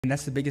And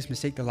that's the biggest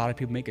mistake that a lot of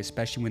people make,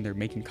 especially when they're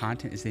making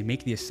content, is they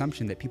make the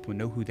assumption that people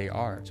know who they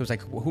are. So it's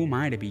like, well, who am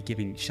I to be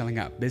shelling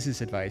out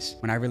business advice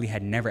when I really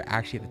had never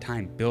actually at the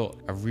time built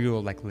a real,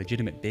 like,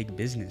 legitimate big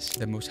business?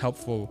 The most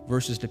helpful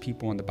verses to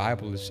people in the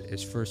Bible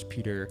is 1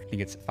 Peter, I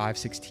think it's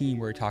 5:16,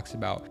 where it talks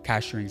about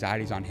cast your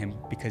anxieties on him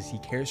because he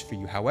cares for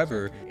you.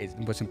 However,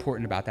 what's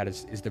important about that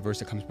is the verse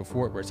that comes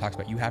before it, where it talks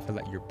about you have to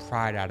let your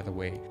pride out of the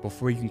way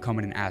before you can come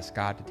in and ask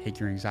God to take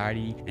your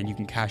anxiety and you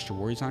can cast your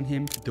worries on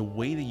him. The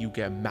way that you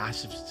get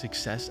massive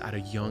success at a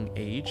young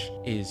age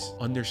is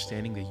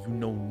understanding that you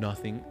know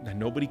nothing, that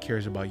nobody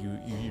cares about you,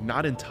 you're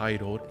not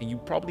entitled, and you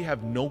probably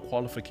have no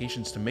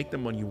qualifications to make the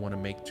money you want to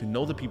make, to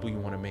know the people you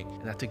want to make.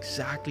 And that's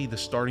exactly the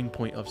starting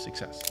point of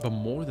success. But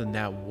more than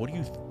that, what do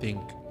you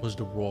think was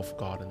the role of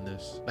God in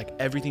this? Like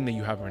everything that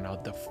you have right now,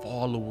 the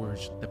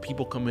followers, the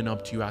people coming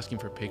up to you asking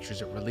for pictures,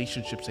 the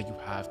relationships that you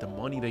have, the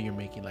money that you're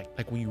making,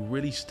 like when you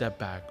really step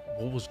back,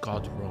 what was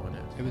God's role in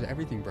it? It was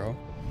everything, bro.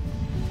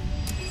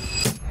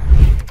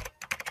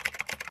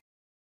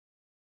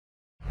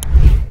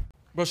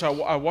 Bro,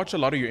 so I watch a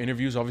lot of your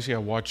interviews. Obviously, I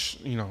watch,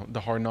 the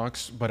Hard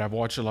Knocks, but I've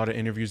watched a lot of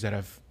interviews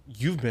that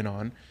you've been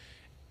on.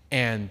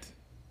 And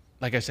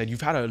like I said,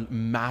 you've had a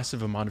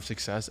massive amount of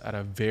success at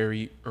a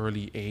very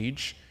early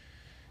age.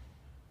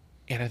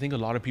 And I think a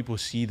lot of people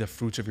see the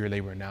fruits of your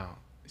labor now.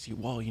 They see,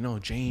 well,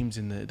 James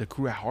and the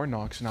crew at Hard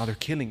Knocks, now they're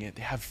killing it.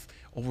 They have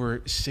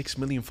over 6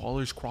 million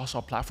followers across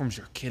all platforms.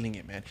 They're killing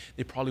it, man.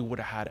 They probably would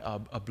have had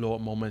a blow up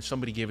moment.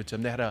 Somebody gave it to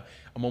them. They had a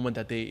moment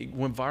that they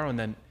went viral and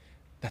then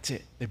that's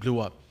it. They blew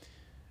up.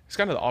 It's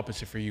kind of the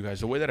opposite for you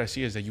guys. The way that I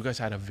see it is that you guys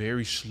had a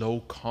very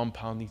slow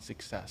compounding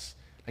success.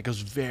 Like it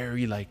was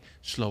very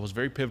slow. It was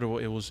very pivotal.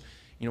 It was,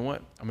 you know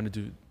what? I'm going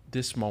to do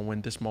this small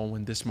win, this small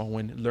win, this small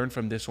win, learn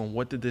from this one.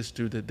 What did this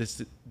do that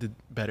this did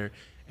better?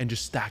 And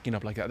just stacking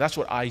up like that. That's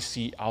what I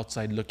see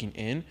outside looking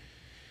in.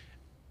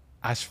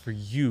 As for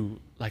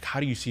you, like, how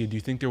do you see it? Do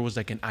you think there was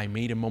like an I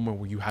made a moment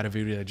where you had a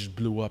video that just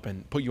blew up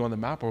and put you on the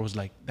map, or was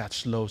like that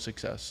slow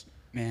success?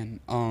 Man,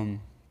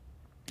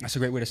 that's a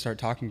great way to start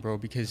talking, bro,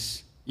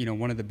 because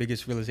one of the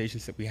biggest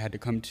realizations that we had to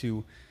come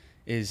to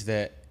is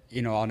that,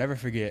 I'll never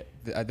forget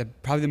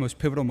probably the most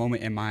pivotal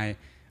moment in my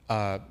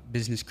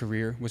business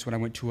career was when I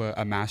went to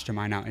a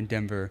mastermind out in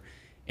Denver.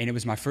 And it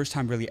was my first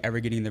time really ever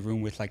getting in the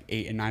room with like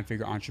 8 and 9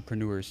 figure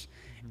entrepreneurs.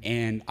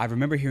 And I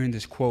remember hearing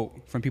this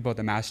quote from people at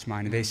the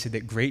mastermind, and they said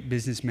that great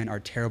businessmen are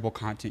terrible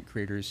content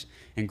creators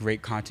and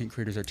great content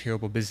creators are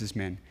terrible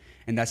businessmen.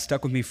 And that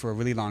stuck with me for a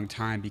really long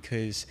time,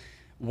 because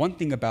one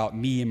thing about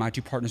me and my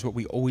two partners, what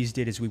we always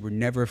did is we were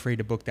never afraid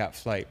to book that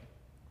flight.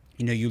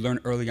 You learn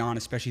early on,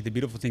 especially the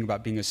beautiful thing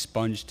about being a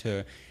sponge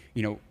to,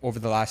 over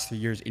the last 3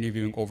 years,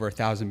 interviewing over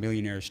 1,000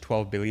 millionaires,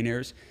 12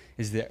 billionaires,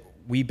 is that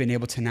we've been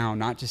able to now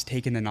not just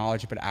take in the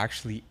knowledge, but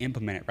actually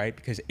implement it, right?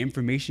 Because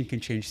information can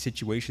change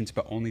situations,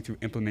 but only through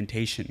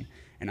implementation.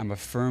 And I'm a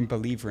firm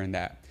believer in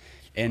that.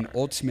 And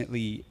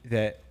ultimately,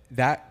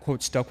 that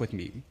quote stuck with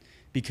me,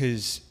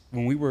 because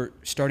when we were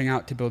starting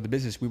out to build the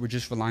business, we were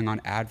just relying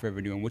on ad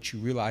revenue. And what you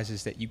realize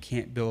is that you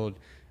can't build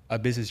a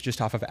business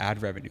just off of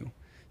ad revenue.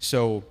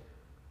 So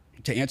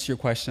to answer your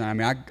question, I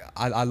mean,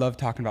 I love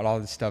talking about all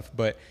this stuff,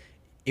 but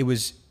it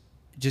was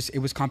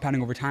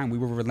compounding over time. We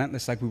were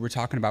relentless, like we were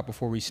talking about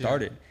before we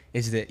started. Yeah.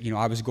 Is that,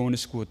 I was going to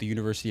school at the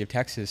University of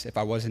Texas. If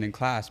I wasn't in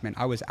class, man,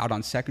 I was out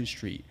on 2nd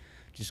Street,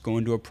 just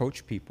going to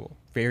approach people,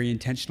 very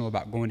intentional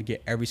about going to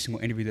get every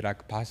single interview that I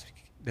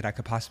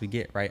could possibly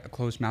get, right? A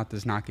closed mouth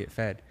does not get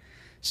fed.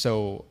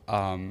 So,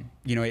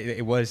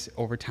 it was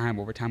over time.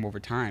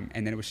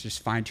 And then it was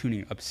just fine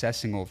tuning,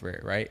 obsessing over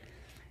it, right?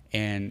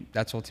 And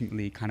that's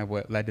ultimately kind of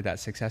what led to that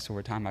success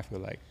over time, I feel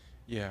like.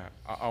 Yeah,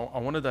 I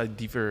want to dive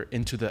deeper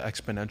into the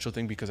exponential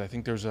thing, because I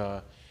think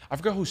I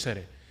forgot who said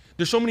it.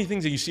 There's so many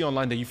things that you see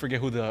online that you forget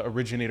who the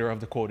originator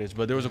of the quote is,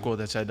 but there was a quote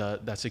that said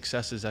that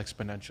success is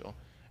exponential.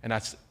 And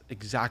that's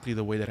exactly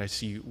the way that I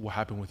see what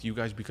happened with you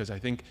guys, because I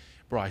think,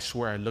 bro, I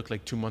swear I looked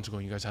like 2 months ago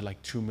and you guys had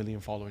like 2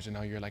 million followers, and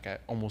now you're like at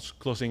almost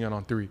closing in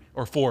on 3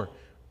 or 4,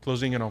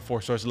 closing in on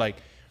 4. So it's like,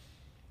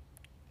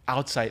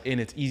 outside in,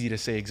 it's easy to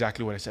say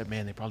exactly what I said.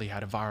 Man, they probably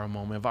had a viral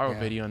moment,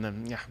 video, and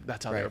then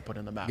that's how they were put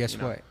in the map. Guess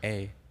what?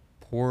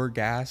 Pour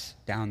gas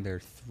down their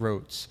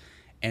throats.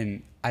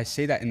 And I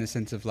say that in the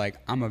sense of like,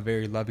 I'm a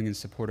very loving and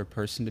supportive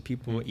person to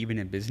people, even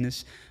in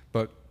business.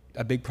 But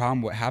a big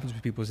problem, what happens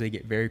with people is they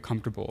get very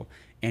comfortable,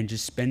 and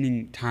just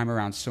spending time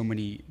around so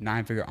many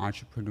 9-figure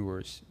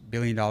entrepreneurs,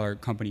 billion-dollar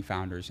company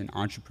founders and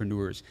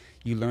entrepreneurs,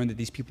 you learn that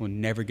these people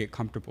never get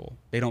comfortable.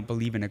 They don't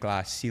believe in a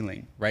glass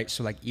ceiling, right?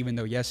 So like, even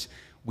though, yes,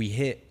 we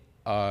hit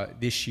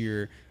this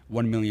year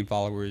 1 million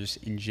followers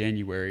in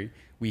January,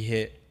 we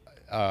hit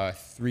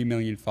 3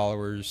 million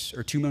followers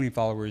or 2 million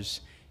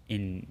followers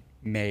in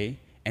May,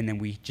 and then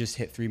we just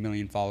hit 3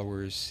 million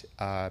followers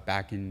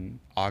back in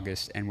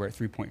August, and we're at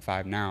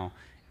 3.5 now,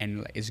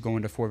 and it's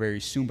going to 4 very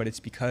soon. But it's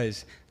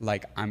because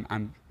like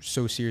I'm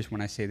so serious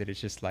when I say that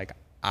it's just like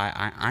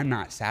I'm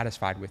not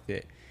satisfied with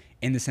it,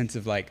 in the sense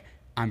of like,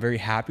 I'm very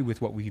happy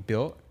with what we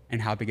built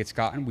and how big it's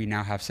gotten. We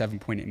now have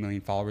 7.8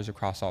 million followers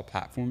across all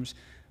platforms.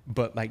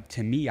 But like,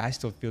 to me, I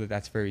still feel that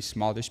that's very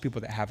small. There's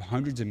people that have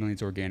hundreds of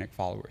millions of organic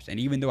followers. And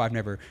even though I've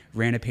never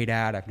ran a paid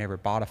ad, I've never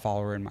bought a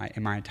follower in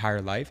my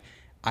entire life,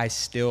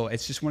 it's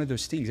just one of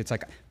those things. It's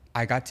like,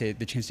 I got the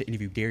chance to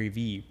interview Gary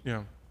Vee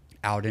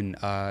out in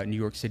New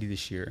York City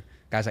this year.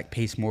 Guys like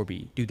Pace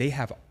Morby, dude, they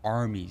have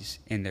armies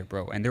in there,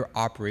 bro, and their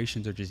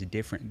operations are just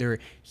different. They're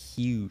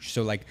huge.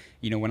 So like,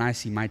 when I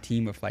see my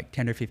team of like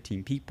 10 or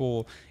 15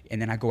 people, and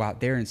then I go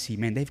out there and see,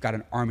 man, they've got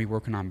an army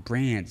working on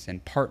brands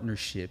and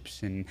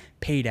partnerships and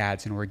paid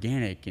ads and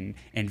organic and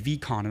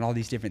VCon and all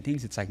these different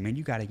things. It's like, man,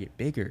 you got to get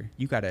bigger.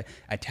 You got to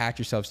attach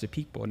yourselves to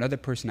people. Another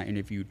person I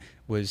interviewed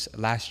was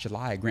last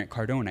July, Grant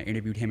Cardone. I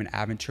interviewed him in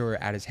Aventura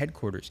at his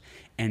headquarters,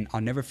 and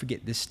I'll never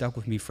forget, this stuck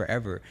with me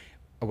forever.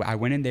 I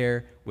went in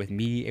there with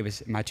me, it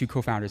was my two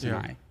co-founders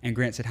and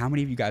Grant said, how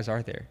many of you guys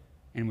are there?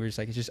 And we're just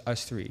like, it's just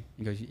us three.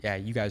 He goes, yeah,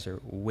 you guys are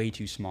way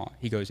too small.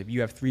 He goes, if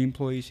you have 3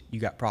 employees, you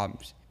got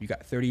problems. If you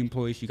got 30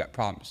 employees, you got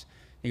problems.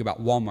 Think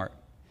about Walmart,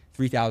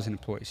 3,000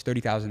 employees,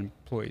 30,000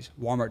 employees.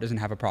 Walmart doesn't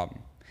have a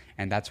problem.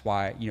 And that's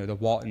why, the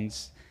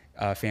Waltons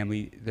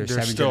family, they're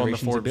 7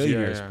 generations of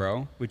billionaires,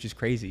 bro, which is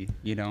crazy,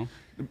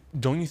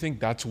 Don't you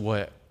think that's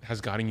what has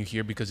gotten you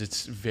here? Because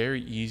it's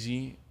very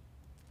easy.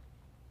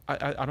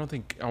 I don't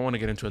think, I want to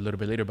get into it a little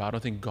bit later, but I don't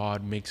think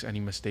God makes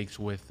any mistakes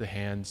with the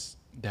hands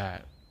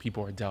that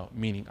people are dealt.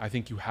 Meaning, I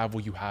think you have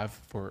what you have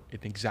for an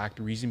exact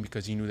reason,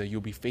 because he knew that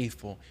you'll be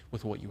faithful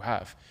with what you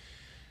have.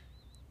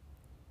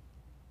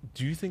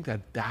 Do you think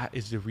that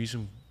is the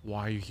reason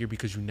why you're here?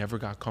 Because you never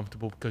got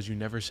comfortable, because you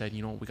never said,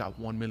 we got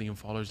 1 million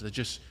followers, let's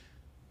just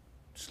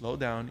slow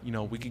down.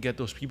 We could get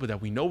those people that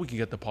we know we can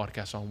get the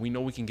podcast on. We know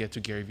we can get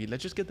to Gary Vee.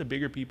 Let's just get the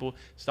bigger people.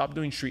 Stop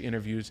doing street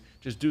interviews.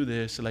 Just do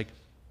this. Like,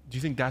 do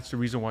you think that's the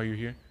reason why you're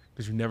here?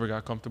 Because you never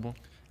got comfortable?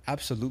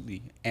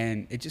 Absolutely.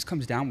 And it just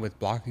comes down with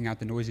blocking out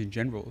the noise in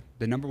general.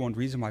 The number one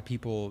reason why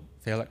people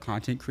fail at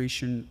content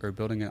creation or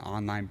building an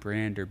online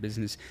brand or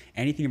business,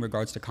 anything in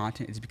regards to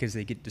content, is because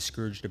they get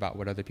discouraged about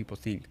what other people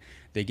think.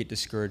 They get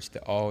discouraged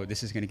that, oh,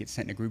 this is going to get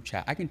sent in a group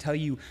chat. I can tell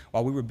you,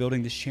 while we were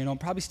building this channel,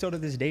 probably still to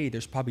this day,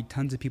 there's probably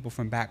tons of people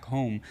from back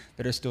home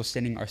that are still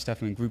sending our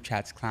stuff in group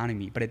chats clowning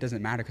me. But it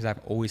doesn't matter, because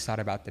I've always thought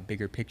about the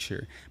bigger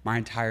picture. My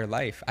entire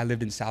life, I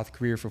lived in South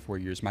Korea for 4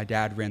 years. My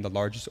dad ran the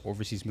largest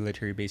overseas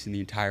military base in the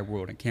entire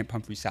world in Camp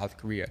Humphrey, South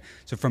Korea.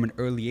 So from an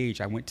early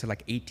age, I went to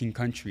like 18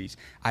 countries.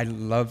 I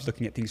love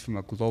looking at things from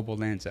a global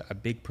lens, a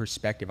big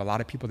perspective. A lot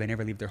of people, they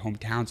never leave their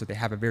hometown, so they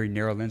have a very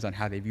narrow lens on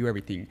how they view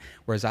everything.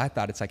 Whereas I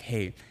thought, it's like,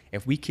 hey,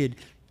 if we could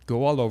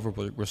go all over,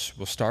 we'll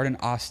start in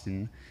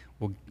Austin.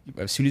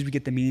 As soon as we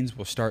get the means,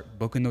 we'll start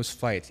booking those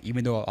flights.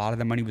 Even though a lot of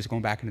the money was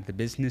going back into the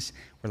business,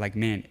 we're like,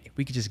 man, if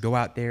we could just go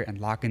out there and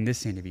lock in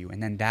this interview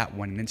and then that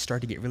one, and then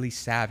start to get really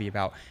savvy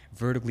about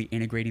vertically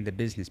integrating the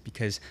business.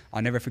 Because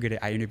I'll never forget it,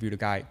 I interviewed a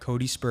guy,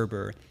 Cody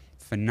Sperber,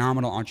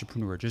 phenomenal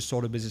entrepreneur, just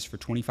sold a business for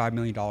 $25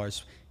 million.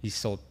 He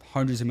sold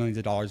hundreds of millions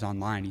of dollars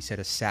online. He said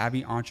a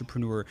savvy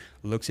entrepreneur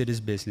looks at his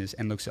business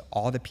and looks at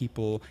all the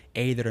people,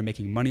 A, that are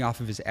making money off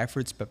of his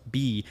efforts, but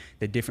B,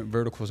 the different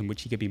verticals in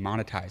which he could be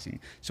monetizing.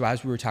 So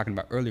as we were talking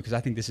about earlier, because I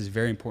think this is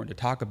very important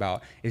to talk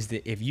about, is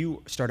that if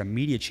you start a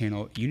media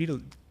channel, you need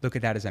to look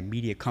at that as a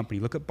media company.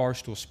 Look at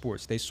Barstool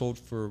Sports. They sold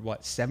for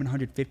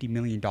 $750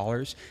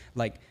 million.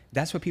 Like,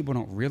 that's what people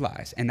don't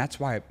realize. And that's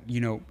why,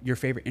 your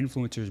favorite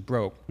influencers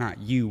broke, not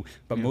you,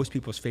 but most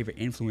people's favorite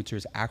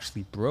influencers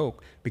actually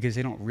broke, because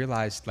they don't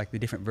realize like the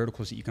different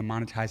verticals that you can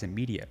monetize in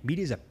media.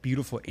 Media is a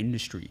beautiful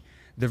industry.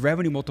 The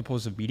revenue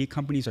multiples of media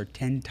companies are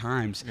 10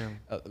 times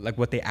like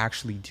what they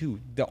actually do.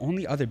 The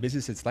only other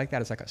business that's like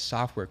that is like a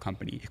software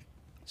company.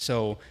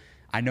 So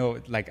I know,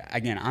 like,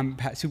 again, I'm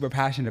super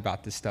passionate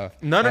about this stuff.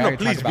 No,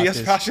 please be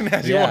as passionate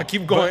as you want.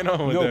 Keep going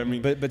on with it. I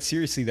mean. But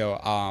seriously though,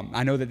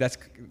 I know that's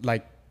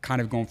like kind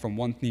of going from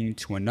one thing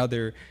to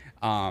another.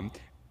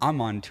 I'm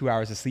on 2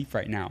 hours of sleep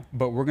right now,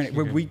 but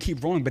we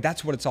keep rolling. But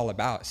that's what it's all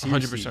about.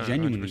 Seriously, 100%,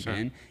 genuinely, 100%.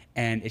 man.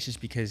 And it's just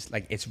because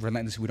like it's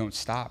relentless. We don't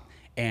stop.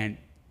 And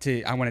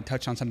I want to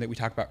touch on something that we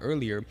talked about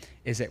earlier,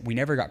 is that we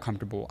never got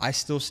comfortable. I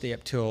still stay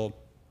up till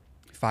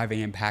 5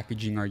 a.m.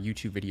 packaging our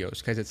YouTube videos,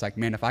 because it's like,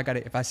 man, if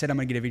I said I'm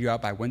gonna get a video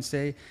out by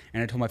Wednesday,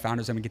 and I told my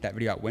founders I'm gonna get that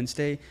video out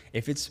Wednesday,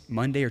 if it's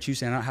Monday or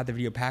Tuesday and I don't have the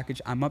video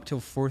packaged, I'm up till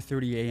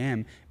 4:30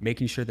 a.m.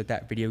 making sure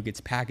that video gets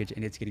packaged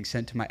and it's getting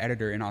sent to my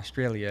editor in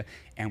Australia,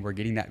 and we're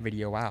getting that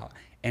video out.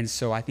 And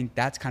so I think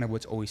that's kind of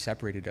what's always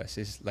separated us,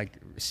 is like,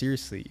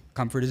 seriously,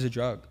 comfort is a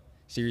drug.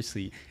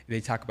 Seriously, they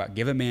talk about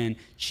give a man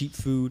cheap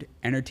food,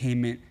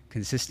 entertainment,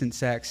 consistent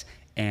sex,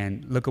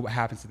 and look at what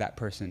happens to that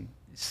person.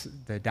 It's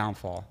the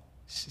downfall.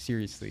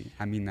 Seriously,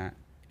 I mean that.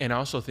 And I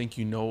also think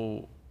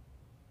who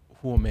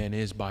a man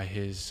is by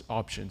his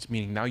options,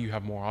 meaning now you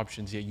have more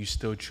options, yet you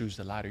still choose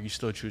the latter. You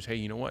still choose, hey,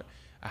 you know what?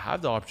 I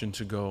have the option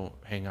to go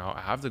hang out.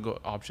 I have the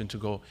option to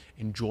go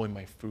enjoy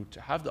my fruit.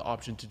 I have the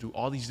option to do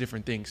all these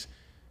different things,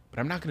 but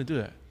I'm not going to do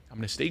that. I'm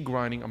going to stay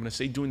grinding. I'm going to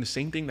stay doing the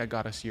same thing that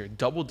got us here.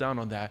 Double down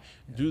on that.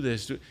 Yeah. Do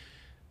this.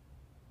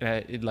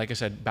 Like I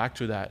said, back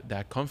to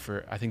that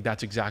comfort. I think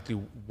that's exactly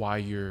why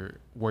you're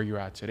where you're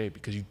at today,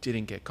 because you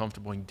didn't get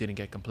comfortable and you didn't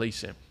get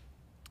complacent.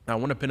 I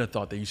want to pin a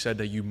thought that you said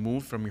that you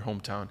moved from your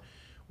hometown,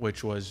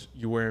 which was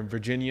you were in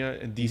Virginia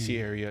and DC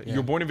area. Yeah. You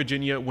were born in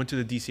Virginia, went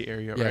to the DC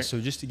area, Yeah, right? so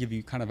just to give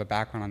you kind of a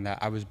background on that,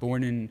 I was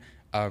born in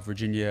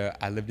Virginia.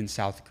 I lived in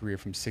South Korea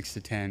from 6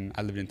 to 10.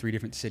 I lived in 3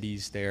 different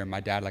cities there. My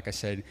dad, like I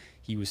said,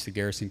 he was the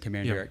garrison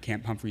commander Yeah. at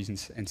Camp Humphreys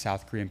in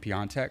South Korea in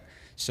Pyeongtaek.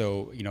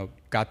 So,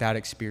 got that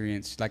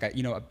experience. Like,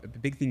 a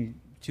big thing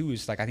too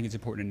is, like, I think it's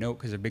important to note,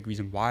 because a big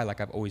reason why,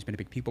 like, I've always been a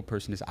big people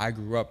person, is I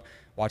grew up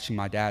watching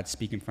my dad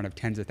speak in front of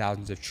tens of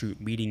thousands of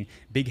troops, meeting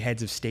big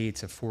heads of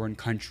states of foreign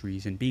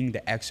countries, and being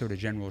the XO to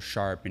General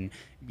Sharp, and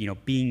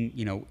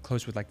being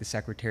close with, like, the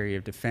Secretary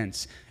of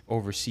Defense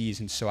overseas.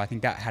 And so I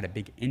think that had a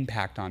big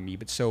impact on me.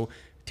 But so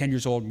 10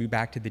 years old, moved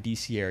back to the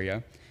DC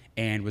area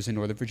and was in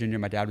Northern Virginia.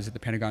 My dad was at the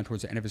Pentagon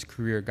towards the end of his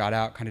career, got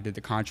out, kind of did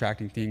the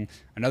contracting thing.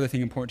 Another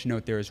thing important to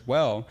note there as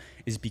well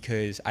is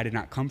because I did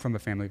not come from a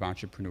family of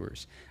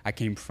entrepreneurs. I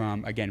came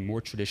from, again, more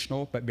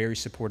traditional but very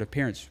supportive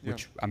parents,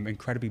 which I'm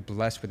incredibly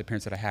blessed with the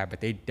parents that I have, but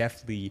they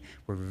definitely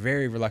were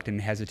very reluctant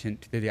and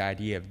hesitant to the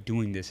idea of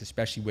doing this,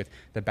 especially with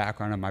the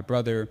background of my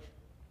brother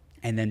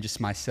and then just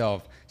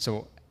myself.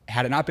 So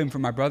had it not been for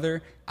my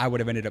brother, I would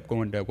have ended up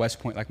going to West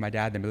Point like my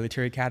dad, the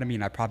military academy,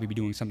 and I'd probably be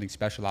doing something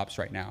special ops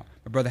right now.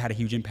 My brother had a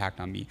huge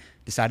impact on me.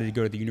 Decided to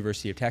go to the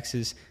University of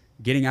Texas.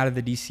 Getting out of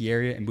the DC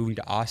area and moving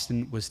to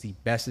Austin was the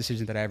best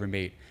decision that I ever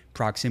made.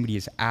 Proximity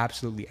is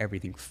absolutely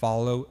everything.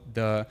 Follow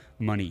the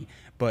money.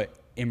 But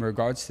in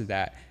regards to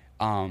that,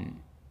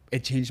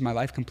 it changed my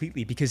life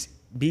completely, because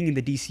being in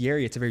the DC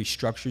area, it's a very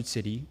structured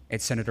city.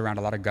 It's centered around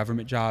a lot of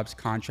government jobs,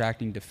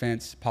 contracting,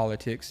 defense,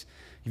 politics.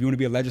 If you want to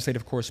be a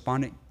legislative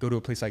correspondent, go to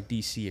a place like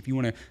DC. If you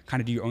want to kind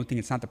of do your own thing,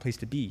 it's not the place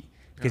to be,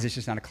 because it's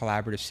just not a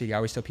collaborative city. I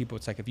always tell people,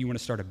 it's like, if you want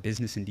to start a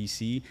business in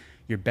DC,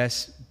 your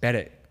best bet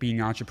at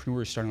being an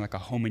entrepreneur is starting like a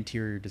home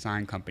interior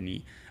design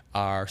company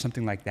or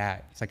something like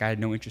that. It's like I had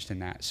no interest in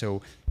that.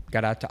 So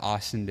got out to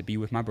Austin to be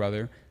with my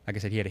brother. Like I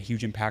said, he had a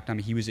huge impact on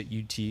me. He was at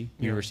UT,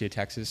 University of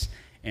Texas.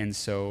 And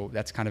so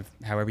that's kind of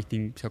how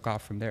everything took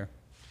off from there.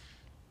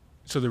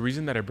 So the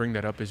reason that I bring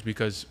that up is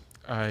because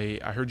I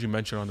heard you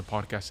mention on the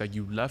podcast that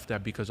you left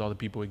that because all the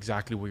people,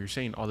 exactly what you're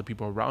saying, all the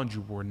people around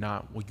you were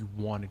not what you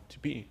wanted to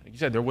be. Like you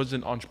said, there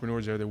wasn't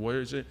entrepreneurs there. There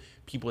wasn't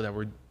people that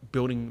were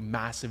building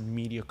massive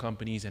media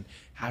companies and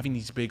having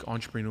these big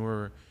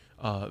entrepreneur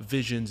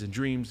visions and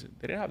dreams.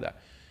 They didn't have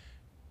that.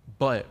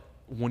 But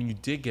when you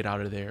did get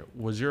out of there,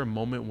 was there a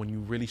moment when you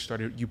really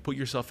started, you put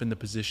yourself in the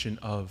position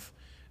of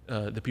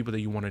the people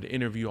that you wanted to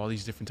interview, all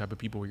these different type of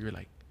people, where you're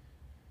like,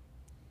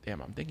 damn,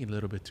 I'm thinking a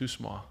little bit too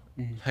small.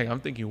 Like, I'm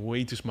thinking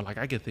way too small. Like,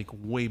 I could think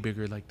way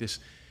bigger like this.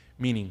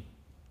 Meaning,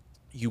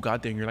 you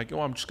got there and you're like,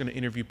 oh, I'm just going to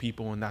interview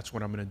people and that's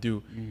what I'm going to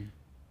do.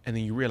 And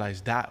then you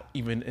realize that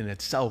even in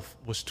itself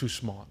was too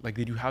small. Like,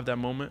 did you have that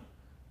moment?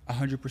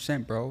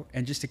 100%, bro.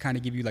 And just to kind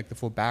of give you like the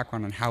full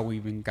background on how we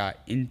even got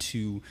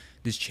into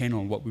this channel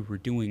and what we were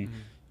doing,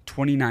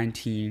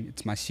 2019,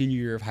 it's my senior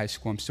year of high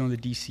school. I'm still in the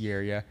DC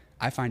area.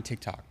 I find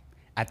TikTok.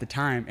 At the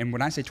time, and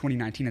when I say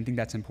 2019, I think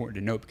that's important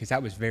to note, because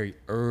that was very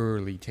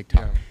early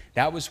TikTok.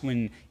 That was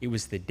when it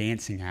was the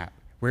dancing app,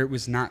 where it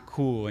was not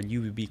cool and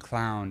you would be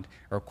clowned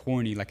or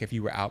corny, like if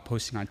you were out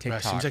posting on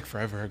TikTok. It seems like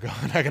forever ago,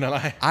 I'm not gonna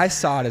lie. I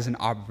saw it as an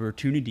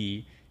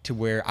opportunity to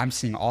where I'm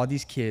seeing all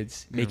these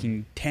kids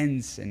making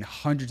tens and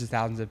hundreds of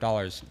thousands of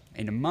dollars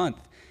in a month,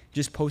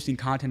 just posting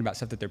content about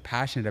stuff that they're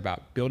passionate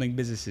about, building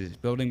businesses,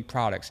 building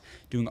products,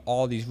 doing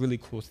all these really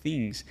cool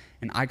things.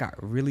 And I got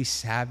really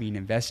savvy and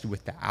invested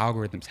with the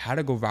algorithms, how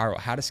to go viral,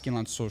 how to scale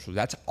on social.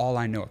 That's all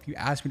I know. If you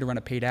asked me to run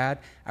a paid ad,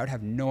 I would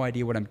have no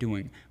idea what I'm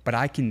doing, but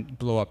I can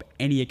blow up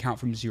any account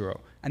from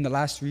zero. And the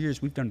last 3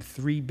 years, we've done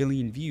 3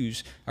 billion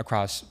views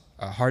across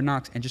Hard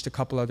Knocks and just a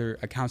couple other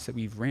accounts that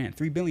we've ran.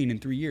 3 billion in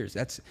 3 years.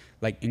 That's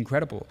like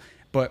incredible.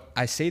 But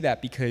I say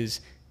that because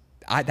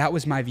that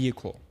was my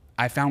vehicle.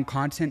 I found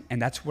content, and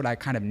that's what I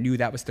kind of knew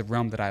that was the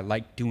realm that I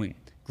liked doing.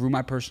 Grew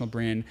my personal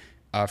brand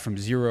from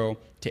 0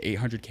 to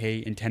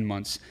 800K in 10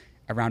 months.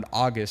 Around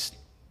August,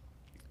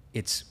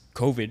 it's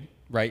COVID,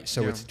 right?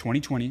 So it's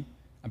 2020,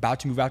 about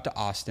to move out to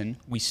Austin.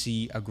 We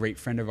see a great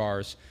friend of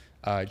ours,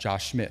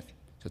 Josh Smith.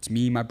 So it's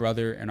me, my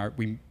brother, and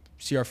we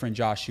see our friend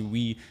Josh, who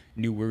we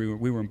knew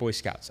we were in Boy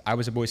Scouts. I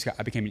was a Boy Scout.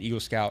 I became an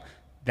Eagle Scout.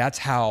 That's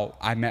how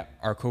I met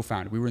our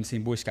co-founder. We were in the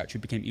same Boy Scout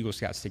troop, became Eagle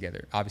Scouts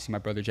together. Obviously, my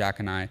brother Jack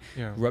and I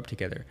grew up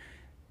together.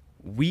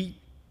 We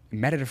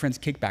met at a friend's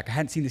kickback. I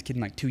hadn't seen this kid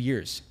in like 2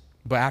 years.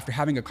 But after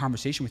having a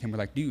conversation with him, we're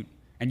like, dude,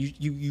 and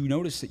you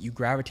notice that you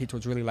gravitate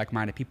towards really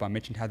like-minded people. I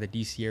mentioned how the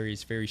DC area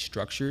is very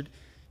structured,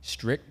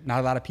 strict.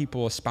 Not a lot of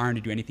people aspiring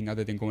to do anything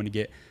other than going to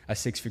get a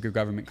 6-figure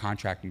government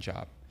contracting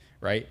job,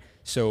 right?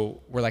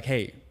 So we're like,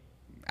 hey,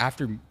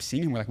 after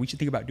seeing him, we're like, we should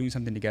think about doing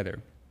something together.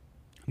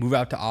 Move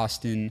out to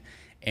Austin.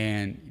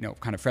 And,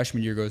 kind of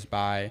freshman year goes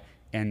by,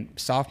 and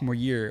sophomore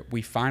year,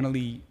 we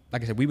finally,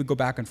 like I said, we would go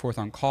back and forth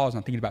on calls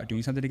on thinking about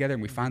doing something together,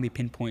 and we finally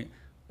pinpoint,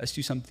 let's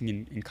do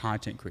something in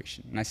content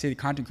creation. And I say the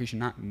content creation,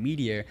 not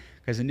media,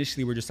 because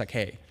initially we're just like,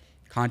 hey,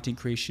 content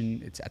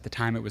creation, at the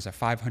time it was a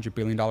 $500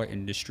 billion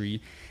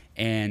industry.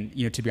 And,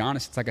 to be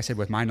honest, it's like I said,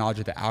 with my knowledge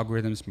of the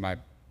algorithms, my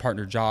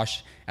partner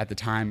Josh at the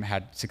time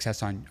had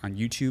success on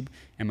YouTube,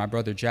 and my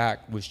brother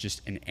Jack was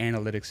just an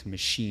analytics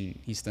machine.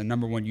 He's the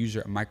 #1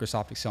 user of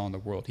Microsoft Excel in the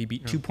world. He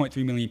beat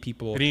 2.3 million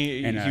people.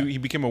 And he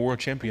became a world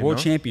champion. World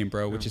champion,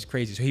 bro, which is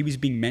crazy. So he was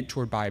being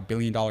mentored by a $1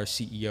 billion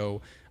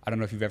CEO. I don't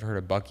know if you've ever heard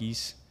of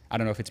Buc-ee's. I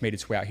don't know if it's made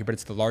its way out here, but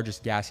it's the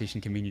largest gas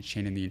station convenience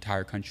chain in the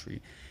entire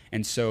country.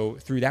 And so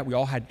through that, we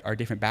all had our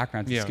different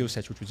backgrounds and skill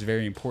sets, which was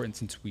very important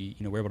since we,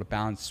 were able to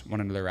balance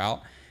one another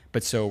out.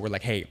 But so we're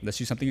like, hey, let's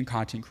do something in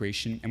content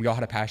creation. And we all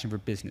had a passion for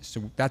business.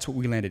 So that's what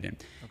we landed in.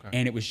 Okay.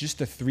 And it was just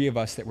the three of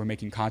us that were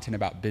making content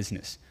about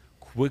business.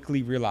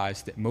 Quickly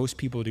realized that most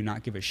people do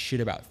not give a shit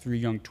about 3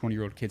 young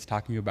 20-year-old kids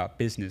talking about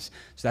business.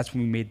 So that's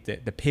when we made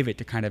the pivot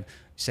to kind of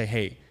say,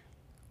 hey,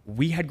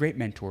 we had great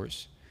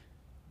mentors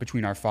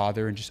between our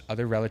father and just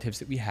other relatives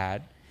that we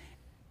had.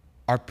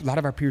 A lot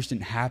of our peers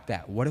didn't have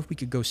that. What if we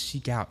could go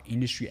seek out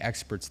industry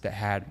experts that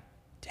had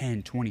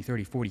 10, 20,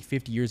 30, 40,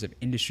 50 years of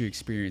industry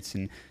experience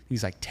in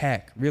things like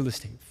tech, real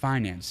estate,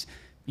 finance,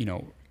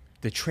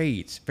 the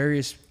trades,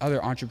 various other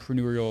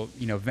entrepreneurial,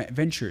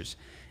 ventures.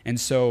 And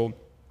so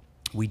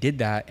we did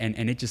that,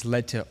 and it just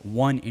led to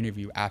one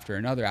interview after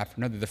another.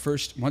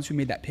 Once we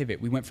made that pivot,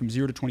 we went from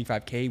 0 to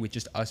 25K with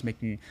just us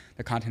making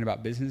the content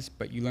about business,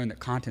 but you learn that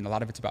content, a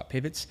lot of it's about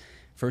pivots.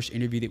 First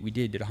interview that we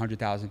did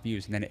 100,000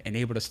 views, and then it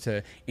enabled us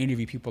to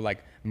interview people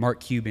like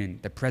Mark Cuban,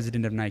 the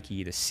president of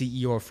Nike, the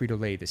CEO of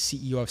Frito-Lay, the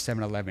CEO of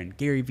 7-Eleven,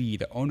 Gary Vee,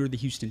 the owner of the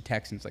Houston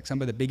Texans, like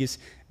some of the biggest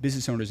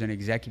business owners and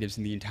executives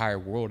in the entire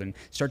world, and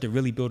start to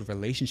really build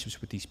relationships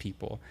with these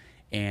people.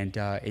 And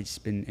it's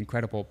been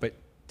incredible. But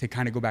to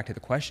kind of go back to the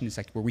question, it's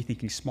like, were we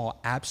thinking small?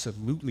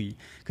 Absolutely.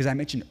 Because I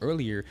mentioned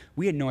earlier,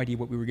 we had no idea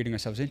what we were getting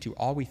ourselves into.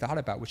 All we thought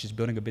about was just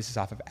building a business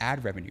off of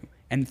ad revenue.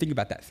 And think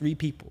about that, 3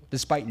 people.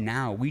 Despite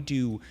now, we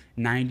do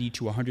 90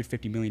 to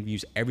 150 million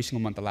views every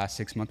single month. The last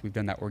 6 months, we've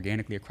done that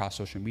organically across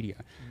social media.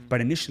 Mm-hmm.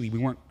 But initially, we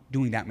weren't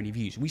doing that many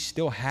views. We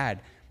still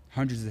had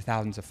hundreds of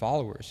thousands of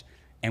followers,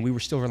 and we were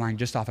still relying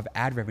just off of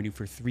ad revenue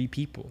for 3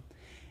 people.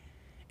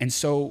 And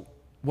so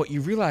what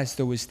you realize,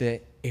 though, is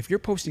that if you're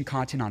posting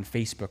content on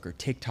Facebook or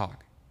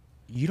TikTok,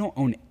 you don't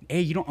own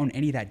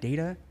any of that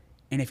data.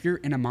 And if you're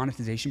in a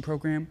monetization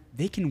program,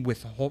 they can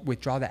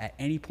withdraw that at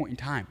any point in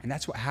time. And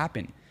that's what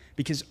happened,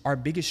 because our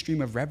biggest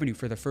stream of revenue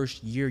for the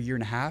first year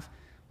and a half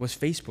was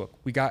Facebook.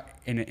 We got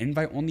in an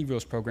invite-only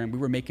Reels program. We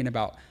were making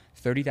about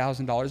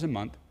 $30,000 a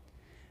month.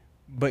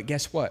 But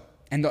guess what?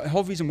 And the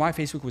whole reason why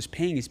Facebook was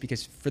paying is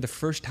because for the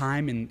first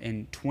time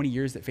in 20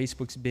 years that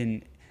Facebook's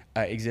been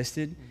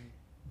existed, mm-hmm.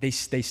 They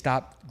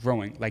stopped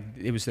growing. Like,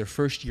 it was their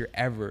first year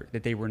ever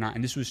that they were not,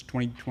 and this was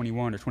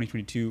 2021 or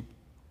 2022,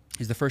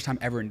 is the first time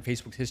ever in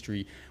Facebook's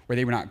history where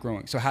they were not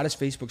growing. So how does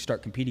Facebook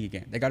start competing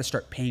again? They got to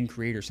start paying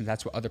creators, since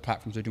that's what other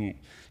platforms are doing.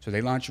 So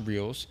they launched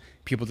Reels.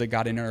 People that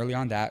got in early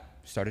on that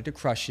started to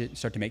crush it,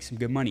 start to make some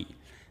good money.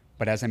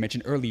 But as I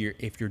mentioned earlier,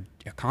 if you're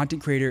a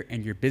content creator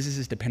and your business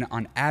is dependent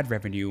on ad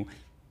revenue,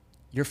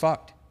 you're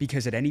fucked,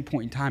 because at any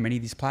point in time, any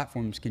of these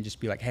platforms can just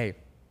be like, hey,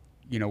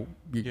 we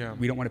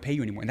don't want to pay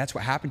you anymore. And that's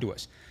what happened to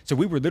us. So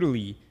we were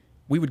literally,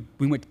 we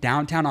went to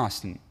downtown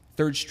Austin,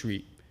 3rd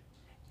Street,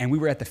 and we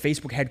were at the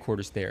Facebook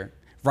headquarters there,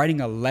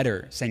 writing a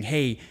letter saying,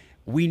 hey,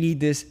 we need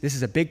this. This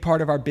is a big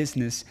part of our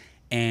business,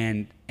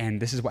 and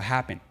this is what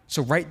happened.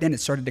 So right then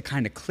it started to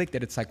kind of click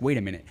that it's like, wait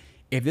a minute,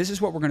 if this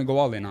is what we're going to go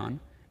all in on,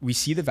 we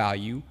see the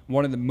value.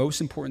 One of the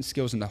most important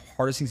skills and the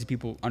hardest things that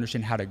people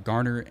understand how to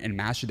garner and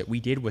master that we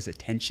did was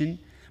attention.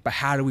 But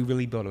how do we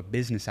really build a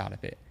business out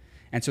of it?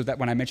 And so that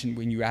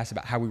when you asked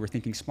about how we were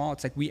thinking small,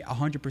 it's like we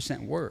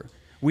 100% were.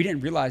 We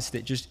didn't realize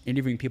that just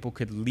interviewing people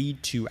could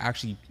lead to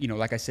actually,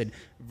 like I said,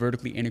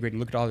 vertically integrating,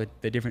 look at all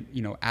the different,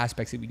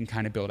 aspects that we can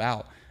kind of build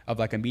out of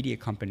like a media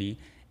company.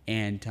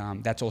 And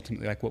that's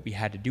ultimately like what we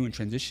had to do in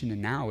transition.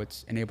 And now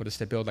it's enabled us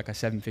to build like a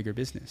 7-figure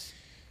business.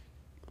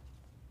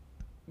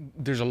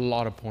 There's a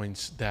lot of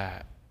points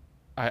that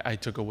I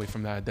took away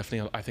from that.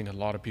 Definitely, I think a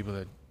lot of people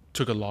that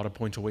took a lot of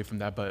points away from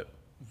that. But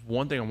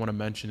one thing I want to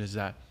mention is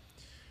that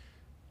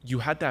you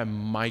had that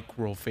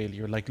micro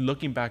failure. Like,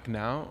 looking back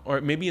now,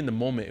 or maybe in the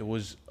moment, it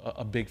was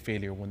a big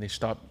failure when they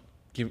stopped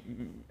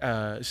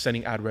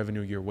sending ad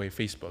revenue your way,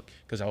 Facebook,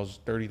 because that was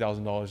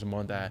 $30,000 a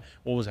month. At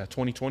what was that,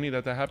 2020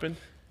 that happened?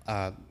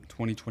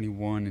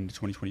 2021 into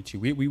 2022.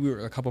 We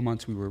were a couple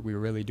months. We were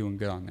really doing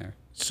good on there.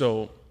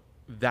 So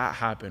that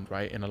happened,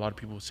 right? And a lot of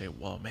people would say,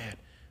 well, man,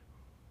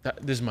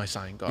 this is my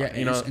sign, God.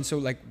 Yeah, and so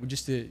like,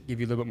 just to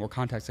give you a little bit more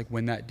context, like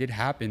when that did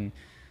happen,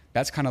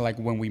 that's kind of like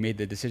when we made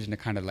the decision to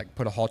kind of like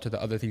put a halt to the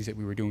other things that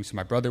we were doing. So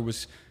my brother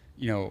was,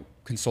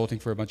 consulting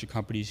for a bunch of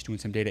companies, doing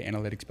some data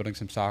analytics, building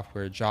some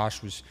software.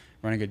 Josh was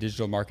running a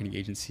digital marketing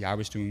agency. I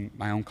was doing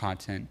my own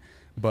content,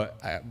 but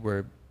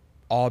we're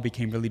all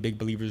became really big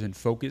believers in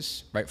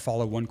focus, right?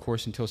 Follow one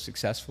course until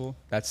successful.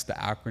 That's the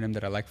acronym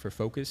that I like for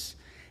focus.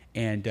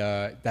 And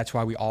that's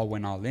why we all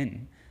went all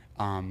in.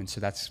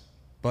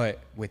 But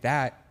with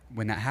that,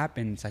 when that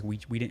happened, it's like we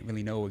didn't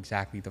really know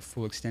exactly the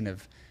full extent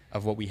of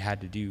what we had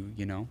to do,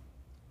 You know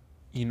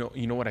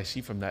what I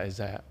see from that is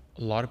that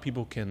a lot of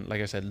people can,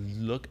 like I said,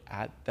 look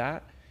at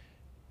that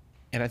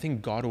And I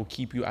think God will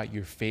keep you at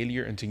your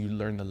failure until you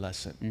learn the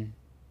lesson.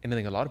 And I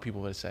think a lot of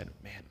people would have said,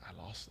 man,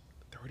 I lost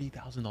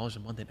 $30,000 a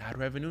month in ad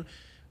revenue.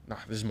 Nah,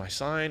 this is my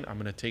sign. I'm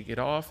going to take it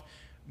off.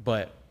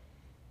 But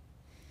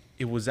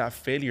it was that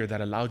failure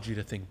that allowed you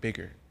to think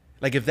bigger.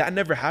 Like if that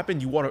never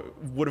happened, you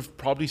would have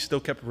probably still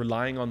kept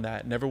relying on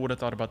that. Never would have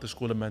thought about the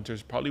School of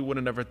Mentors. Probably would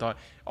have never thought,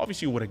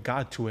 obviously you would have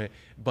got to it,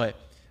 but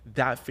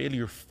that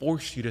failure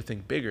forced you to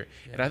think bigger.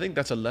 Yeah. And I think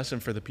that's a lesson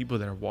for the people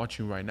that are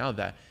watching right now,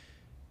 that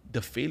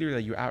the failure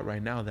that you're at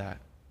right now, that,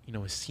 you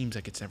know, it seems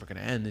like it's never going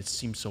to end. It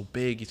seems so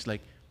big. It's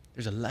like,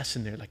 there's a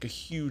lesson there, like a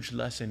huge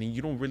lesson, and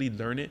you don't really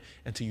learn it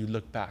until you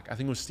look back. I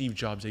think it was Steve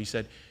Jobs that he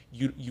said,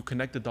 you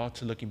connect the dots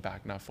to looking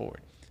back, not forward.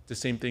 It's the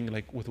same thing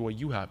like with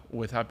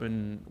what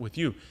happened with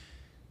you.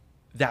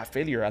 That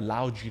failure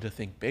allowed you to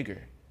think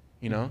bigger,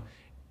 you know?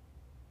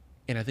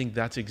 And I think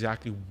that's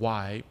exactly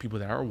why people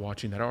that are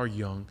watching, that are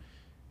young,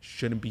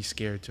 shouldn't be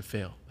scared to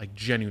fail. Like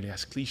genuinely,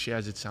 as cliche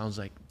as it sounds,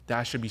 like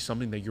that should be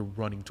something that you're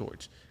running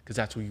towards, because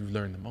that's where you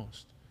learn the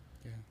most.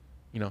 Yeah.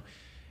 You know,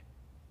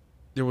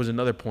 there was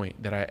another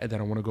point that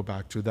I want to go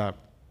back to, that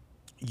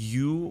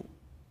you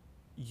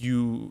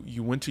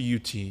went to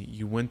UT,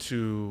 you went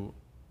to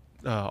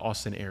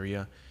Austin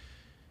area.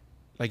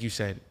 Like you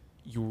said,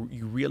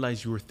 you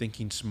realized you were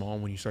thinking small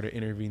when you started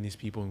interviewing these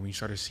people, and when you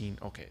started seeing,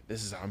 okay,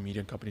 this is how a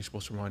media company is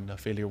supposed to run, the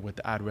failure with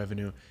the ad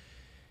revenue.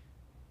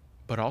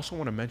 But I also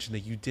want to mention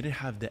that you didn't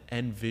have the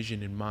end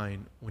vision in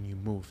mind when you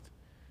moved.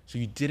 So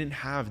you didn't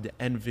have the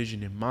end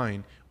vision in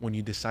mind when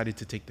you decided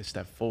to take the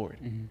step forward.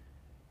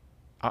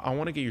 I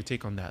want to get your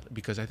take on that,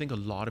 because I think a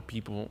lot of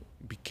people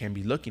can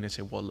be looking and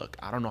say, well, look,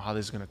 I don't know how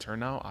this is going to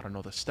turn out. I don't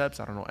know the steps.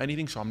 I don't know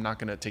anything, so I'm not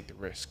going to take the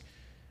risk.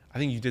 I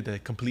think you did the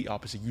complete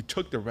opposite. You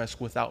took the risk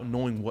without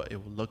knowing what it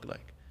would look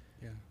like.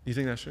 Yeah. Do you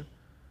think that's true?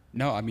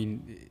 No, I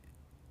mean,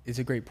 it's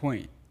a great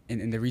point.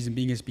 And the reason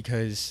being is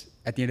because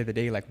at the end of the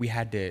day, like, we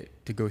had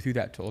to go through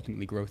that to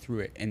ultimately grow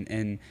through it.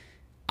 And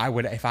I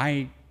would, if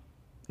I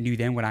knew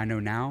then what I know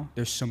now,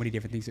 there's so many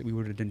different things that we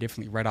would have done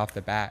differently right off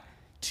the bat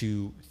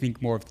to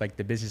think more of like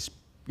the business,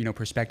 you know,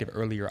 perspective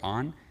earlier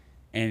on.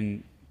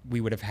 And we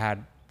would have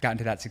gotten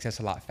to that success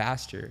a lot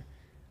faster.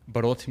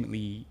 But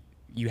ultimately,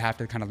 you have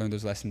to kind of learn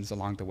those lessons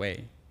along the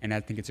way. And I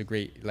think it's a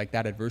great, like,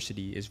 that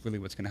adversity is really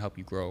what's going to help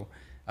you grow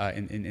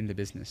in the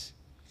business.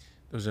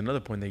 There was another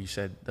point that you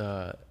said,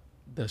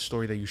 the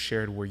story that you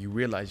shared where you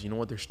realized, you know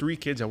what, there's 3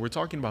 kids that we're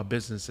talking about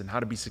business and how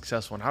to be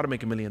successful and how to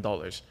make $1 million.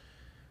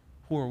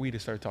 Who are we to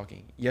start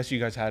talking? Yes, you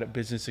guys had a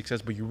business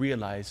success, but you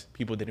realize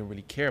people didn't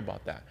really care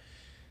about that.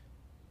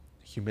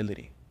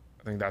 Humility.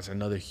 I think that's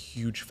another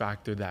huge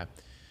factor that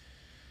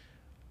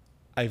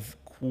I've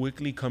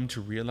quickly come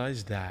to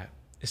realize, that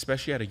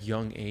especially at a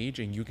young age,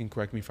 and you can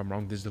correct me if I'm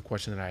wrong, this is the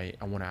question that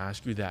I want to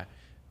ask you, that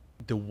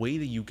the way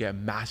that you get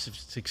massive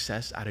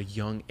success at a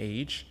young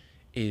age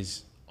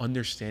is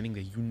understanding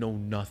that you know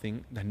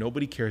nothing, that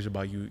nobody cares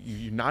about you,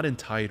 you're not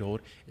entitled,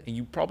 and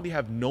you probably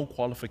have no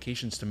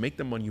qualifications to make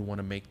the money you want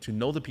to make, to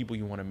know the people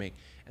you want to make.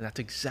 And that's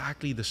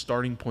exactly the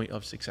starting point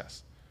of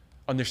success.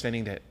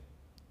 Understanding that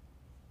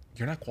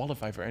you're not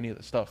qualified for any of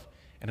the stuff.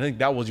 And I think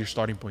that was your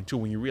starting point too,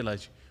 when you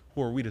realized,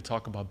 who are we to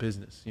talk about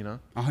business, you know?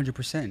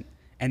 100%.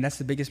 And that's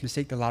the biggest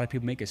mistake that a lot of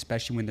people make,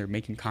 especially when they're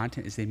making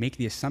content, is they make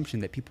the assumption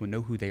that people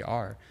know who they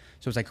are.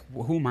 So it's like,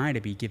 who am I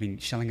to be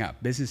shelling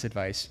out business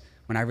advice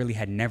when I really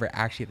had never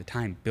actually at the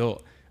time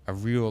built a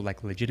real,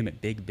 like, legitimate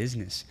big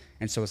business?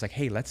 And so it's like,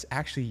 hey, let's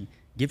actually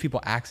give people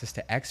access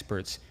to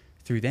experts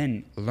through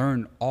then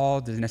learn all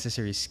the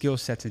necessary skill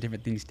sets and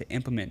different things to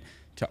implement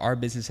to our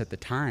business at the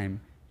time,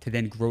 to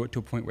then grow it to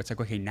a point where it's like,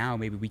 okay, now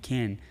maybe we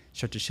can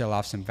start to shell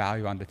off some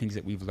value on the things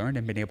that we've learned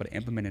and been able to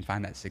implement and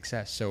find that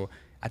success. So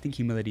I think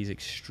humility is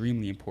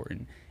extremely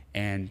important,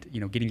 and, you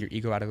know, getting your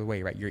ego out of the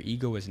way, right? Your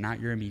ego is not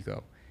your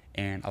amigo.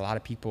 And a lot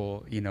of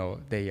people, you know,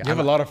 you have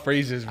a lot of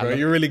phrases, bro.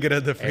 You're really good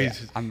at the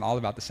phrases. I'm all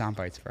about the sound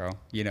bites, bro.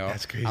 You know,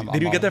 that's crazy.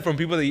 Did you get that from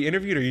people that you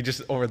interviewed, or you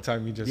just over the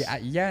time you just?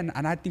 Yeah,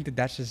 and I think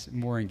that's just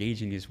more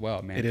engaging as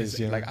well, man. It is,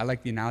 yeah. Like, I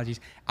like the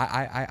analogies.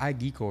 I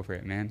geek over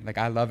it, man. Like,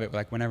 I love it.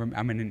 Like, whenever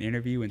I'm in an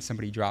interview and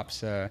somebody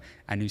drops a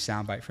new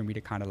sound bite for me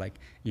to kind of, like,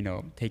 you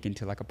know, take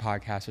into like a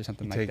podcast or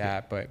something like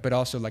that. But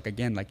also, like,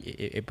 again, like,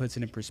 it puts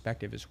it in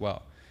perspective as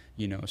well.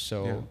 You know,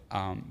 so,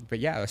 yeah. But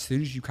yeah, as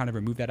soon as you kind of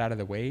remove that out of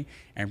the way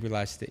and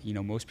realize that, you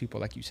know, most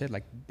people, like you said,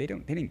 like, they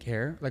didn't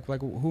care. Like,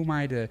 who am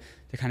I to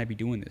kind of be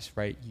doing this,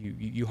 right?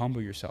 You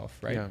humble yourself,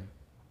 right? Yeah.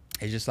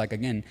 It's just like,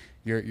 again,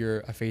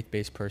 you're a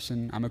faith-based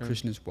person. I'm a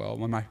Christian as well.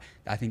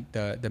 I think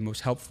the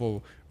most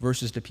helpful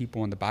verses to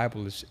people in the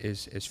Bible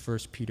is 1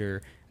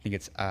 Peter, I think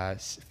it's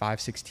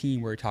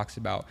 5:16, where it talks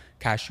about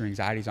cast your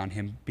anxieties on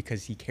him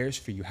because he cares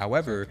for you.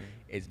 However,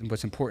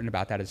 what's important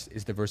about that is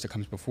the verse that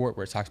comes before it,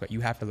 where it talks about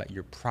you have to let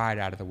your pride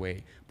out of the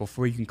way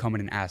before you can come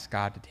in and ask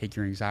God to take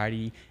your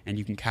anxiety and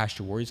you can cast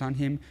your worries on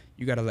him.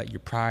 You got to let your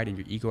pride and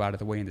your ego out of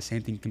the way. And the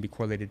same thing can be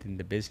correlated in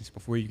the business.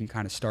 Before you can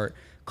kind of start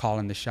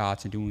calling the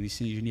shots and doing these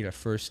things, you need to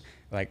first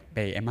like,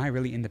 hey, am I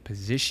really in the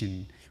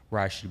position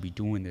where I should be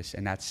doing this?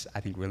 And that's, I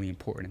think, really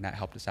important. And that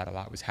helped us out a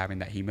lot, was having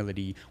that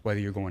humility, whether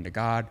you're going to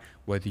God,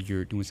 whether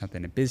you're doing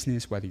something in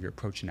business, whether you're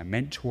approaching a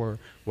mentor,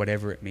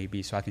 whatever it may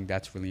be. So I think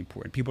that's really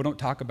important. People don't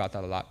talk about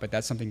that a lot, but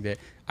that's something that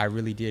I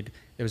really did.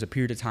 There was a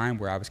period of time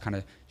where I was kind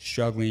of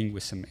struggling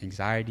with some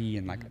anxiety,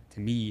 and like, to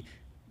me,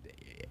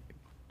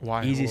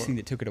 easiest thing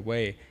that took it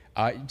away.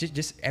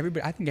 Just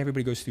everybody, I think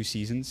everybody goes through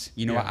seasons.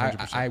 You know,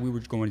 Yeah, we were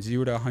going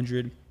 0 to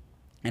 100,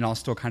 and I'll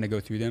still kind of go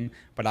through them.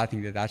 But I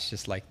think that that's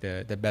just like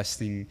the best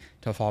thing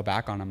to fall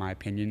back on, in my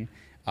opinion.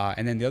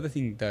 And then the other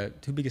thing, the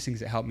two biggest things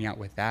that helped me out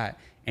with that,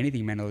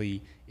 anything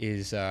mentally,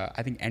 is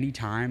I think any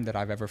time that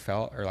I've ever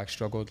felt or like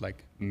struggled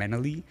like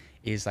mentally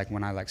is like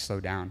when I like slow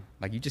down.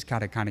 Like, you just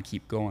gotta kind of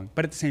keep going.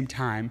 But at the same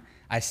time,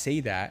 I say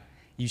that,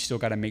 you still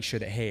got to make sure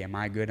that, hey, am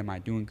I good? Am I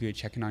doing good?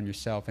 Checking on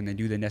yourself, and then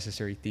do the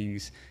necessary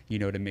things, you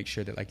know, to make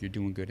sure that like you're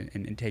doing good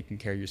and taking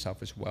care of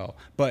yourself as well.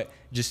 But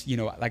just, you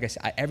know, like I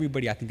said,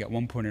 everybody, I think at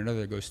one point or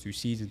another goes through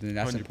seasons, and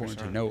that's important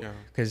to note,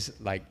 because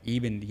like,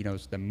 even, you know,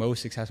 the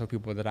most successful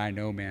people that I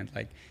know, man,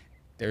 like,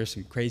 there's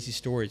some crazy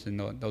stories, and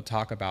they'll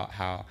talk about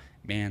how,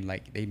 man,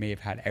 like, they may have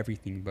had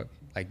everything, but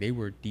like they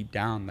were deep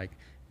down like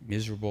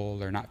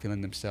miserable or not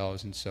feeling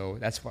themselves. And so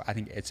that's why I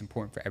think it's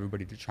important for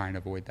everybody to try and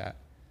avoid that.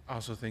 I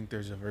also think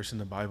there's a verse in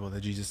the Bible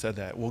that Jesus said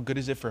that, what good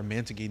is it for a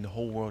man to gain the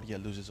whole world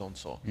yet lose his own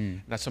soul?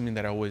 And that's something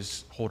that I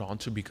always hold on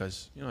to,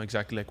 because, you know,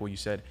 exactly like what you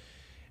said.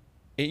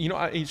 You know,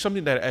 it's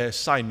something that, as a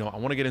side note, I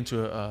want to get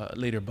into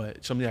later,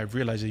 but something I've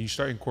realized, that you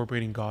start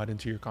incorporating God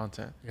into your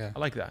content. Yeah. I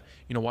like that.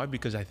 You know why?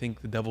 Because I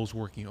think the devil's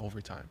working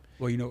overtime.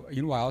 Well, you know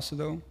why also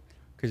though?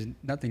 Because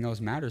nothing else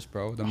matters,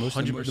 bro. The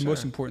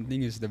most important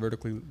thing is the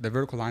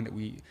vertical line that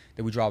we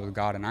draw with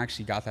God. And I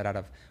actually got that out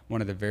of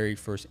one of the very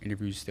first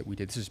interviews that we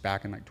did. This is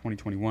back in like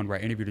 2021, where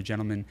I interviewed a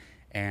gentleman.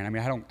 And I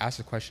mean, I don't ask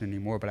the question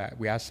anymore, but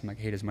we asked him like,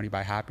 hey, does money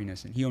buy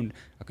happiness? And he owned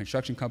a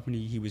construction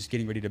company. He was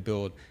getting ready to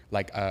build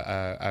like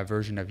a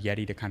version of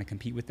Yeti to kind of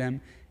compete with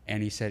them.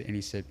 And he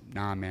said,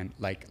 nah, man,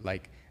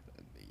 like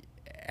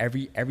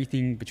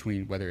everything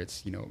between, whether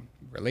it's, you know,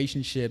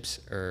 relationships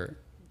or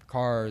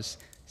cars,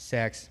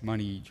 sex,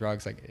 money,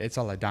 drugs, like, it's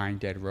all a dying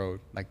dead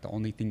road. Like, the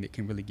only thing that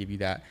can really give you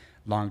that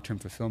long-term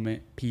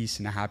fulfillment, peace,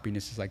 and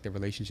happiness is like the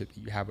relationship that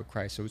you have with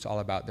Christ. So it's all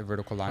about the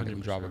vertical line 100%. That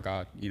we draw with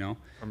God, you know?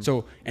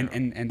 So,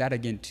 and that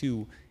again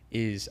too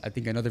is, I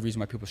think, another reason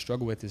why people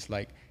struggle with is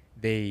like,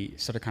 they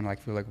sort of kind of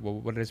like feel like, well,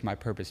 what is my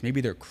purpose?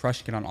 Maybe they're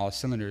crushing it on all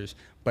cylinders,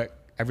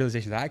 but a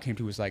realization that I came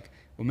to was like,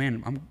 well,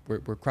 man,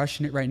 we're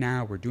crushing it right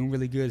now. We're doing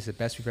really good. It's the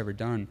best we've ever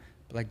done.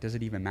 But like, does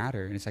it even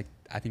matter? And it's like,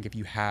 I think if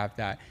you have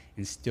that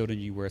instilled in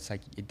you, where it's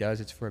like, it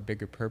does, it's for a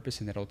bigger purpose,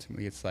 and that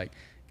ultimately it's like,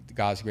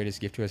 God's greatest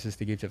gift to us is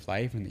the gift of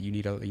life, and that you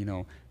need to, you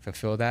know,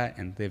 fulfill that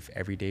and live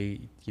every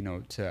day, you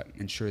know, to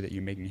ensure that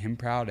you're making him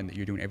proud and that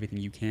you're doing everything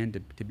you can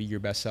to be your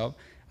best self.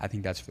 I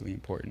think that's really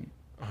important.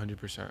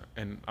 100%.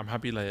 And I'm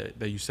happy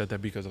that you said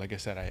that, because like I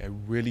said, I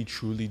really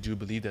truly do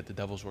believe that the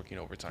devil's working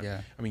overtime.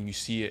 Yeah. I mean, you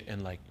see it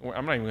in, like,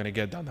 I'm not even going to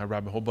get down that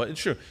rabbit hole, but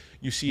it's true.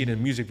 You see it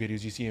in music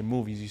videos, you see it in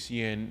movies, you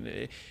see it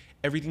in,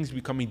 everything's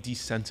becoming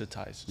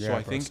desensitized. Yeah, so I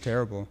bro, think it's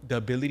terrible. The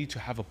ability to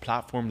have a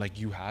platform like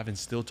you have and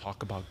still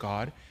talk about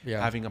God,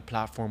 having a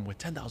platform with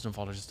 10,000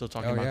 followers and still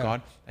talking about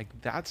God, like,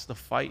 that's the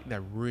fight that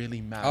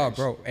really matters.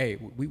 Oh, bro, hey,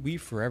 we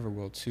forever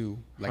will too.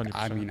 Like, 100%.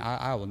 I mean,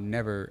 I will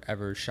never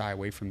ever shy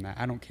away from that.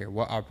 I don't care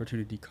what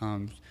opportunity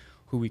comes,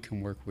 who we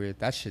can work with.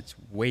 That shit's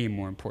way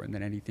more important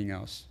than anything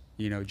else,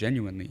 you know,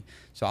 genuinely.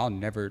 So I'll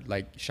never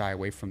like shy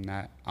away from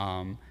that.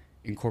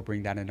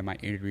 Incorporating that into my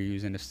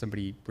interviews, and if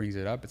somebody brings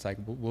it up, it's like,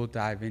 we'll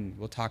dive in,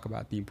 we'll talk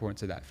about the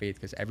importance of that faith,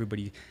 because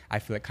everybody, I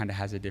feel like, kind of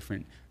has a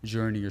different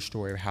journey or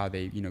story of how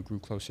they, you know, grew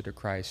closer to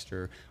Christ,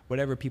 or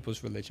whatever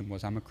people's religion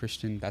was. I'm a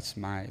Christian, that's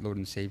my Lord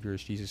and Savior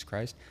is Jesus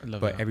Christ,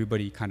 but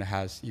everybody kind of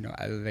has, you know,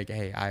 like,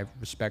 hey, I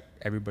respect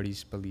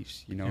everybody's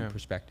beliefs, you know,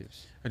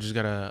 perspectives. I just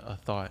got a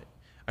thought.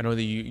 I know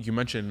that you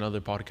mentioned in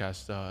another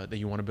podcast that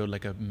you want to build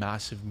like a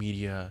massive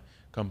media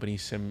company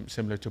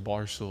similar to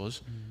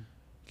Barstool's.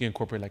 You can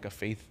incorporate like a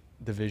faith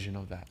division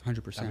of that.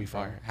 100%. That'd be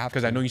fire.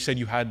 Because I know you said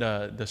you had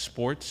the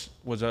sports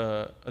was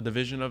a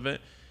division of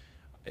it.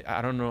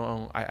 I don't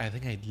know. I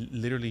think I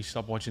literally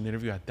stopped watching the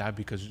interview at that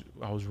because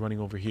I was running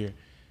over here.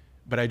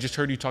 But I just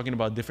heard you talking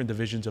about different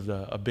divisions of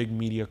a big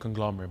media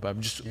conglomerate. But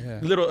I'm just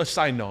a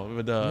side note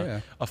with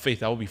a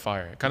faith, that would be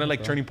fire. Kind of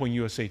like Turning Point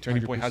USA.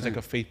 Turning 100%. Point has like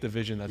a faith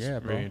division that's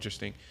very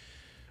interesting.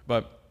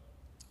 But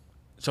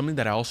something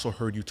that I also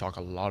heard you talk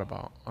a lot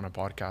about on a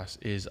podcast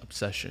is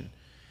obsession.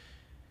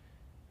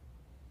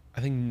 I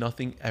think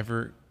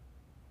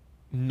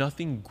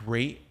nothing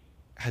great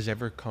has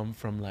ever come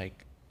from,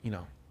 like, you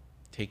know,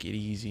 take it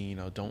easy, you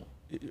know, don't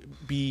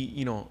be,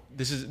 you know,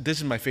 this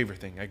is my favorite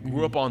thing. I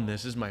grew up on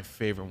this is my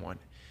favorite one.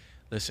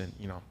 Listen,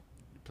 you know,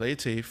 play it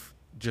safe,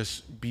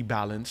 just be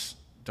balanced.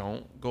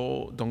 Don't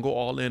go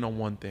all in on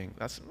one thing.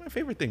 That's my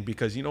favorite thing,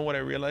 because you know what I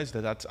realized,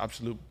 that's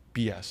absolute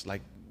BS.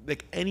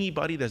 Like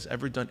anybody that's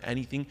ever done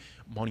anything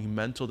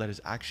monumental that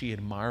is actually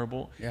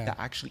admirable, that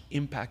actually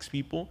impacts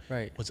people,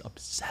 was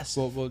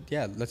obsessive. Well,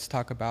 yeah. Let's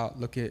talk about,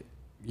 look at,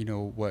 you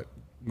know, what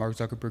Mark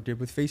Zuckerberg did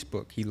with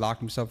Facebook. He locked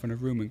himself in a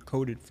room and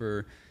coded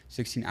for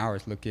 16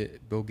 hours. Look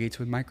at Bill Gates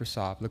with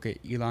Microsoft. Look at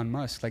Elon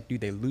Musk. Like,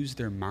 dude, they lose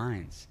their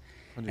minds.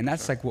 100%. And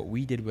that's like what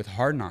we did with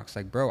Hard Knocks.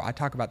 Like, bro, I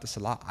talk about this a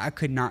lot. I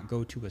could not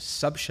go to a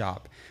sub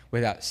shop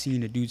without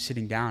seeing a dude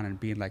sitting down and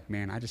being like,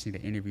 man, I just need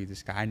to interview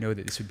this guy. I know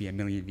that this would be 1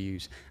 million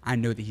views. I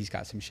know that he's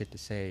got some shit to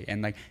say.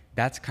 And like,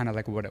 that's kind of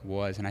like what it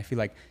was. And I feel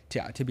like,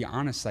 to be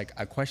honest, like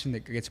a question that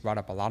gets brought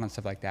up a lot and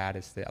stuff like that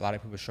is that a lot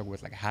of people struggle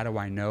with, like, how do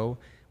I know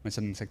when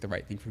something's like the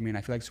right thing for me? And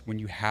I feel like when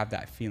you have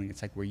that feeling,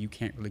 it's like where you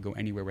can't really go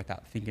anywhere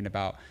without thinking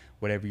about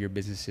whatever your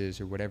business is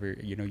or whatever,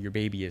 you know, your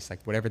baby is,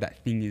 like whatever that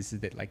thing is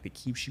that like that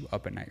keeps you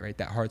up at night, right?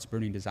 That heart's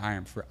burning desire.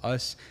 And for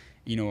us,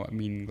 you know, I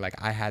mean, like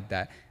I had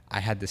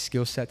the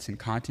skill sets in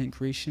content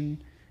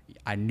creation.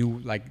 I knew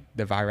like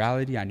the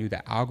virality, I knew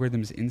the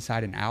algorithms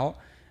inside and out.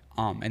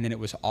 And then it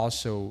was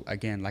also,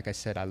 again, like I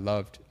said, I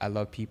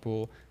love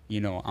people.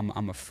 You know,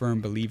 I'm a firm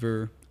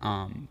believer.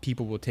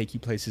 People will take you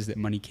places that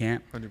money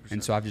can't. 100%.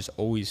 And so I've just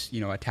always, you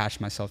know,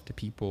 attached myself to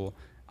people,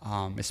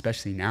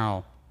 especially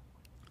now,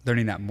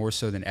 learning that more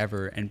so than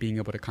ever, and being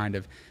able to kind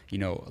of, you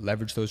know,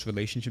 leverage those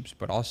relationships,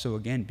 but also,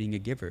 again, being a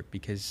giver,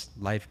 because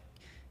life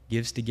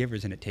gives to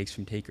givers and it takes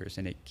from takers,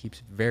 and it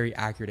keeps very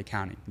accurate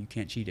accounting. You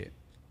can't cheat it.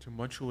 To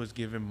much was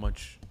given,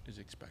 much is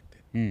expected.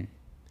 Yeah.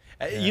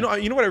 You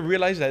know what I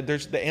realized, that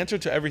there's the answer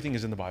to everything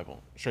is in the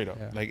Bible, straight up.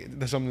 Yeah. Like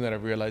that's something that I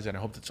realized, and I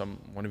hope that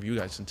one of you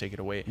guys can take it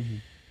away. Mm-hmm.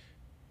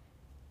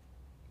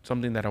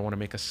 Something that I want to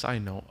make a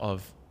side note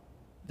of,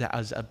 that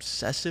as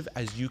obsessive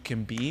as you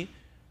can be,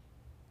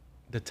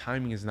 the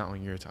timing is not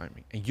on your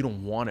timing, and you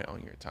don't want it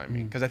on your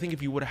timing. Because I think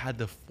if you would have had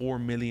the 4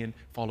 million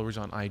followers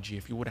on IG,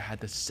 if you would have had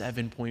the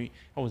 7.8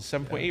 or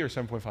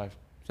 7.5?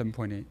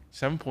 7.8.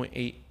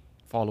 7.8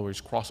 followers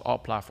across all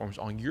platforms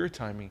on your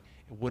timing,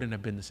 it wouldn't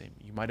have been the same.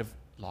 You might have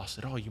lost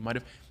it all.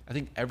 I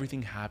think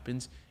everything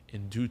happens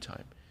in due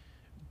time.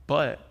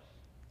 But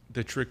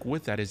the trick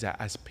with that is that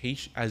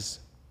as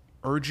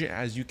urgent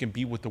as you can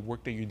be with the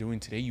work that you're doing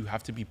today, you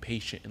have to be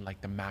patient in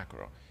like the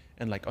macro,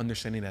 and like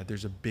understanding that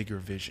there's a bigger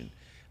vision.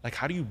 Like,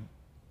 how do you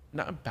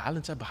not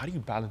balance that, but how do you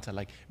balance that?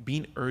 Like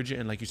being urgent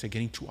and, like you said,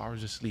 getting 2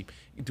 hours of sleep,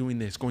 doing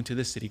this, going to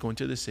this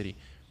city,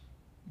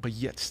 but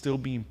yet still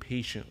being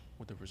patient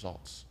with the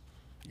results.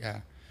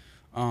 Yeah.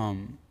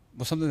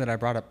 Well, something that I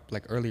brought up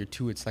like earlier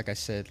too, it's like I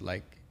said,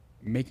 like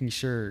making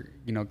sure,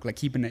 you know, like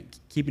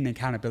keeping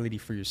accountability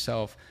for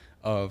yourself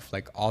of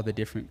like all the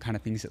different kind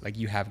of things that like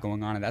you have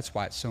going on. And that's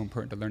why it's so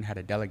important to learn how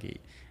to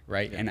delegate.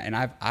 Right. Yeah. And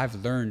I've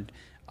learned,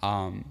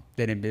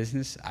 that in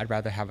business, I'd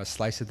rather have a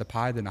slice of the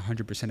pie than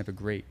 100% of a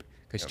grape,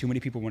 because too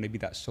many people want to be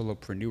that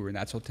solopreneur, and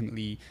that's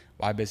ultimately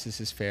why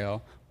businesses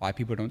fail, why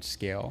people don't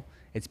scale.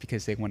 It's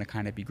because they want to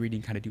kind of be greedy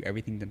and kind of do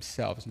everything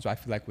themselves. And so I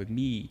feel like with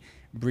me,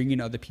 bringing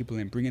other people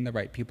in, bringing the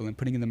right people and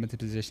putting them into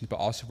positions, but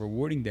also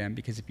rewarding them,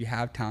 because if you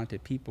have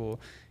talented people,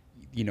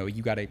 you know,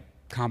 you got to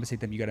compensate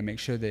them. You got to make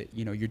sure that,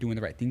 you know, you're doing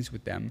the right things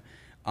with them.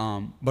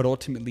 But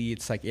ultimately,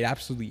 it's like, it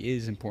absolutely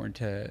is important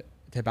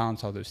to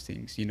balance all those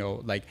things. You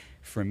know, like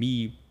for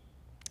me,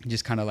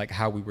 just kind of like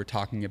how we were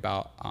talking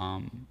about,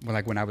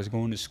 like when I was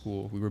going to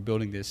school, we were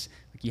building this,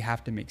 like you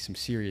have to make some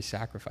serious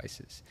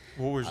sacrifices.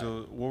 What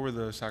were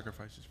the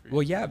sacrifices for you?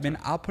 Well, yeah, man,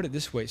 I'll put it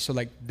this way. So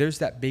like, there's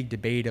that big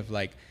debate of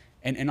like,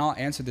 and I'll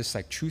answer this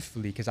like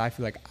truthfully, because I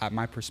feel like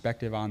my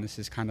perspective on this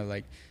is kind of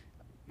like,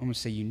 I won't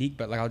say unique,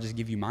 but like, I'll just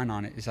give you mine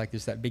on it. It's like,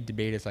 there's that big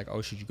debate. It's like,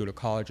 oh, should you go to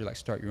college or like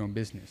start your own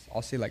business?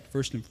 I'll say like,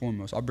 first and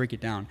foremost, I'll break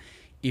it down.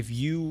 If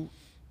you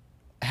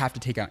have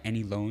to take out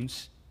any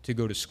loans to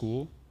go to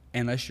school,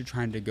 unless you're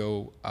trying to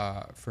go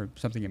for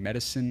something in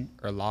medicine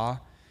or law,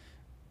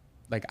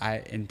 like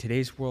in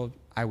today's world,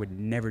 I would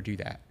never do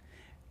that.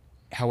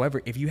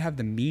 However, if you have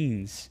the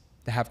means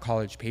to have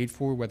college paid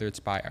for, whether it's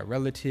by a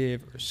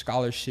relative or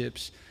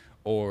scholarships,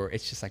 or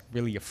it's just like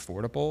really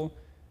affordable,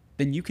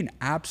 then you can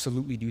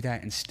absolutely do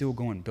that and still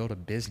go and build a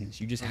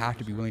business. You just have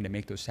to be willing to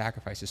make those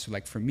sacrifices. So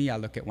like for me, I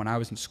look at when I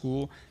was in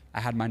school,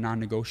 I had my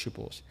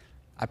non-negotiables.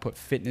 I put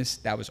fitness,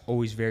 that was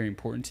always very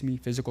important to me,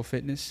 physical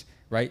fitness,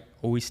 right?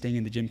 Always staying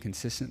in the gym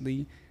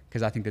consistently,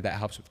 because I think that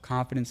helps with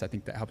confidence. I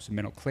think that helps with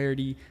mental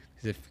clarity.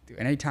 Because if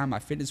anytime my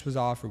fitness was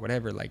off or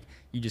whatever, like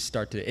you just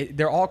start to,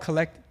 they're all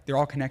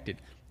connected.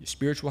 Your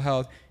spiritual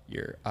health,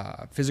 your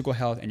physical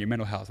health, and your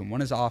mental health. When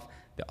one is off,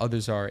 the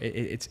others are.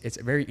 It's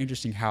very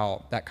interesting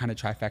how that kind of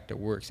trifecta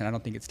works, and I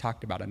don't think it's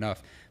talked about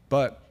enough.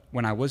 But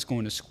when I was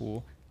going to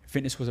school,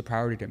 fitness was a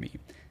priority to me.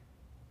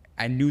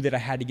 I knew that I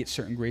had to get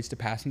certain grades to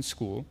pass in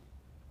school.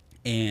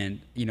 And,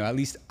 you know, at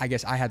least I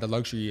guess I had the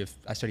luxury of,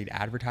 I studied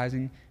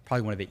advertising,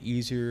 probably one of the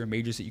easier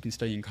majors that you can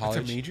study in college.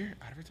 That's a major?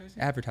 Advertising?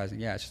 Advertising,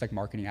 yeah. It's just like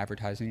marketing,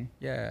 advertising.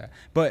 Yeah.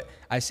 But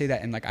I say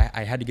that, and like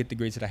I had to get the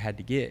grades that I had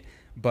to get,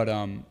 but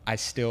I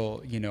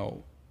still, you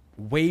know,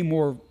 way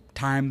more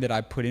time that I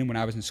put in when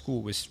I was in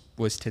school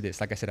was to this.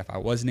 Like I said, if I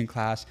wasn't in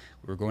class,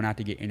 we were going out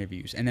to get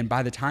interviews. And then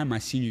by the time my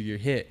senior year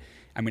hit,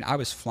 I mean, I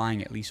was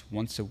flying at least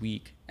once a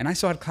week. And I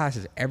still had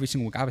classes every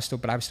single week. I was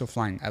still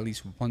flying at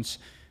least once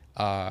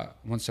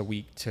once a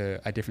week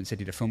to a different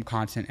city to film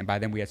content. And by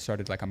then we had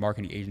started like a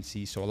marketing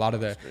agency. So a lot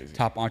of the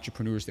top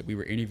entrepreneurs that we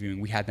were interviewing,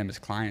 we had them as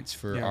clients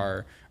for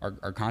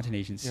our content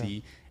agency.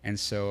 Yeah. And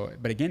so,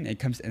 but again, and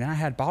then I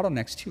had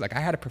bottlenecks too. Like I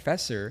had a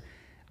professor,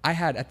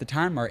 at the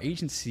time, our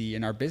agency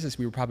and our business,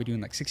 we were probably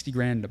doing like 60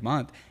 grand a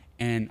month.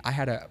 And I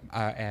had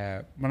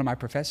one of my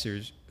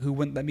professors who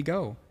wouldn't let me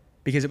go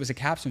because it was a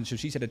capstone. So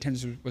she said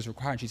attendance was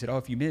required. She said, oh,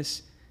 if you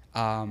miss,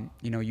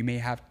 you may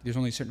have, there's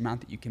only a certain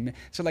amount that you can miss.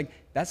 So like,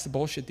 that's the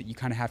bullshit that you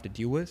kind of have to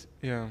deal with.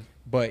 Yeah.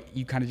 But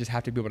you kind of just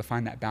have to be able to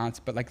find that balance.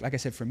 But like I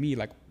said, for me,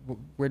 like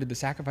where did the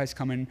sacrifice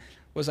come in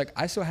was like,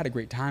 I still had a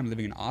great time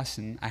living in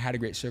Austin. I had a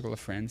great circle of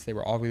friends. They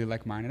were all really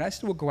like-minded. I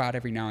still would go out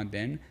every now and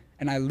then.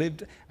 And I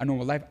lived a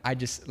normal life. I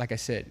just, like I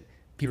said,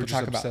 people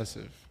talk about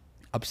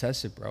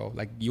obsessive, bro.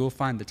 Like you'll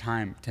find the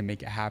time to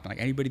make it happen. Like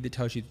anybody that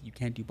tells you that you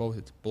can't do both,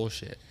 it's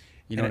bullshit.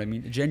 You know what I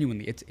mean?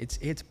 Genuinely,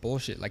 it's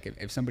bullshit. Like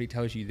if somebody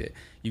tells you that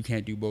you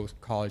can't do both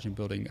college and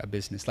building a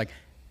business, like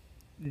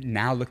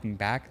now looking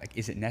back, like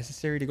is it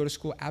necessary to go to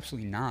school?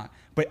 Absolutely not.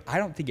 But I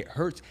don't think it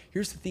hurts.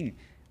 Here's the thing.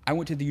 I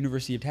went to the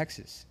University of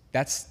Texas.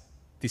 That's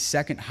the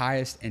second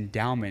highest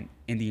endowment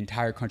in the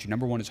entire country.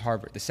 Number one is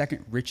Harvard. The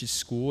second richest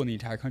school in the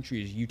entire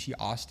country is UT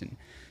Austin.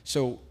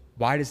 So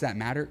why does that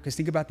matter? Because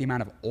think about the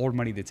amount of old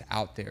money that's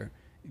out there.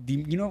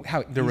 You know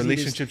how the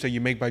relationships that you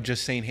make by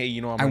just saying, hey,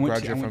 I'm a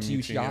graduate from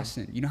UT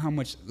Austin. You know how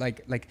much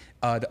like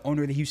the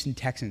owner of the Houston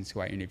Texans who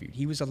I interviewed,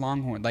 he was a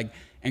Longhorn. Like,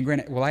 and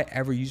granted, will I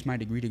ever use my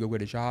degree to go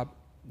get a job?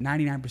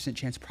 99%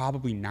 chance,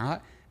 probably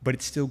not. But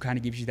it still kind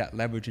of gives you that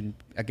leverage. And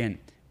again,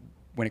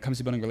 when it comes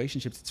to building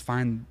relationships, it's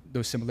find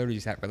those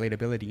similarities, that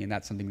relatability, and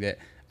that's something that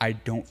I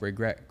don't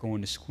regret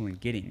going to school and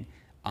getting.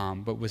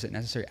 But was it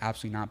necessary?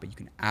 Absolutely not. But you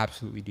can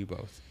absolutely do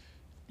both.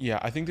 Yeah,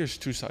 I think there's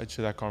two sides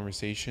to that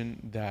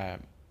conversation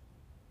that,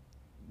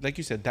 like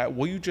you said, that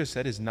what you just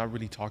said is not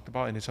really talked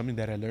about, and it's something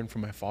that I learned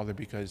from my father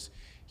because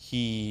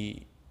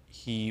he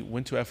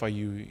went to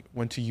FIU,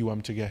 went to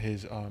UM to get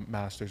his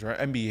master's or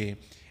MBA,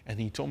 and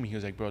he told me, he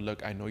was like, bro,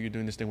 look, I know you're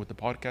doing this thing with the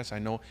podcast. I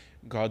know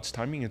God's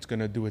timing, it's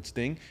gonna do its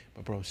thing,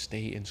 but bro,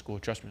 stay in school.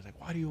 Trust me. I was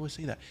like, why do you always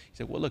say that? He's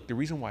like, well, look, the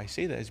reason why I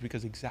say that is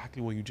because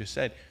exactly what you just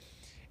said.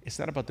 It's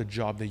not about the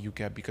job that you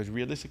get, because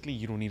realistically,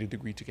 you don't need a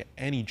degree to get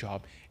any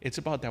job. It's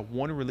about that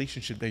one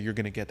relationship that you're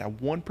gonna get,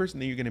 that one person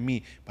that you're gonna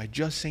meet by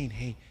just saying,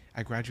 hey,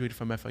 I graduated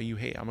from FIU.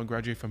 Hey, I'm a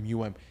graduate from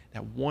UM.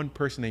 That one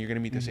person that you're gonna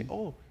meet that say,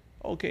 oh,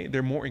 okay,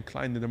 they're more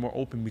inclined, they're more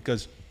open,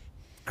 because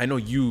I know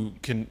you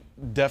can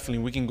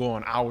definitely, we can go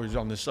on hours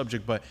on this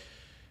subject, but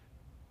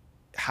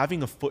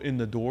having a foot in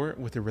the door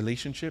with a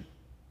relationship,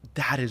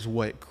 that is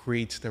what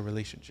creates the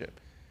relationship.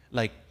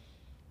 Like,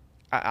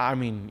 I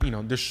mean,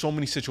 there's so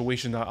many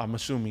situations that I'm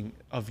assuming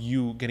of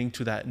you getting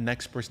to that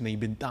next person that you've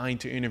been dying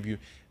to interview,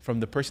 from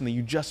the person that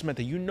you just met,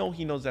 that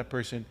he knows that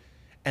person.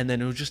 And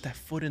then it was just that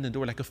foot in the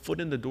door. Like a foot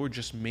in the door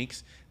just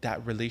makes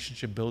that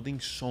relationship building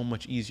so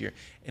much easier.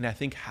 And I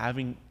think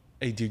having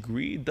a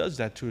degree does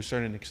that to a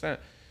certain extent.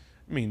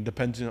 I mean,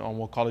 depending on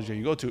what college that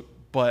you go to,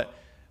 but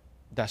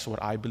that's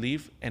what I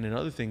believe. And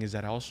another thing is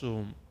that I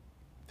also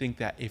think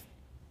that if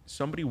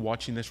somebody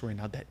watching this right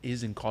now that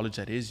is in college,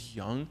 that is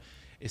young,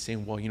 is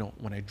saying, well,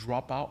 when I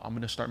drop out, I'm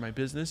going to start my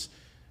business.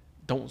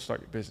 Don't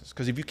start your business.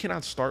 Because if you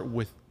cannot start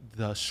with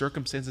the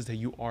circumstances that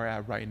you are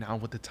at right now,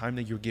 with the time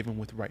that you're given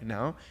with right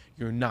now,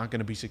 you're not going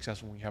to be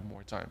successful when you have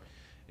more time.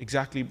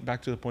 Exactly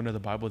back to the point of the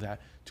Bible that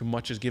to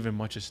much is given,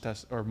 much is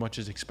much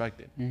is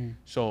expected. Mm-hmm.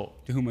 So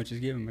to whom much is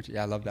given, much.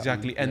 Yeah, I love that.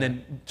 Exactly. And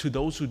then to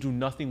those who do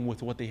nothing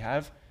with what they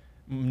have,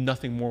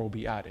 nothing more will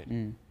be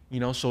added.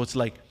 So it's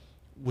like,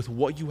 with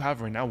what you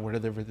have right now,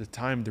 whatever the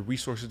time, the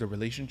resources, the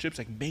relationships,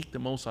 like make the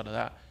most out of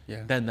that.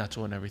 Yeah. Then that's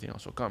when everything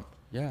else will come.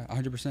 Yeah,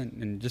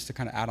 100%. And just to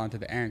kind of add on to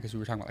the Aaron, because we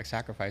were talking about like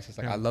sacrifices,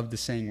 like I love the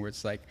saying where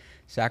it's like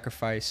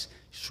sacrifice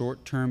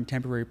short-term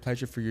temporary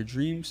pleasure for your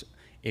dreams.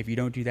 If you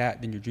don't do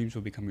that, then your dreams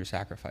will become your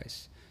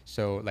sacrifice.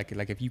 So like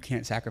if you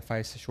can't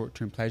sacrifice the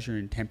short-term pleasure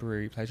and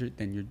temporary pleasure,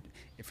 then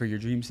for your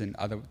dreams, then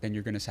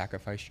you're going to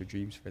sacrifice your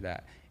dreams for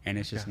that, and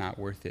it's just not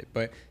worth it.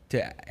 But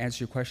to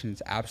answer your question,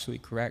 it's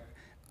absolutely correct.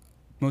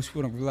 Most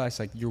people don't realize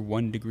like you're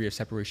 1 degree of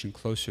separation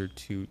closer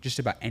to just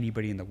about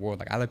anybody in the world.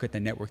 Like I look at the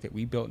network that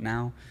we built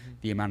now,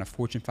 the amount of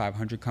Fortune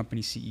 500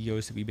 company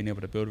CEOs that we've been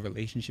able to build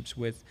relationships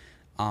with,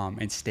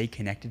 and stay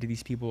connected to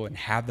these people and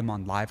have them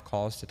on live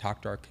calls to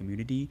talk to our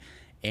community.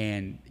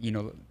 And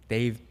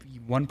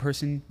one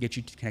person gets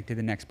you to connect to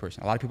the next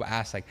person. A lot of people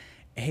ask like,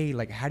 hey,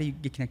 like how do you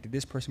get connected to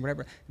this person,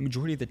 whatever. The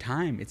majority of the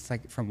time it's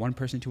like from one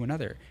person to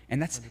another,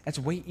 and that's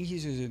way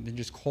easier than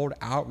just cold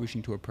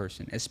outreaching to a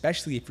person,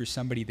 especially if you're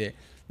somebody that,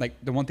 like,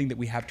 the one thing that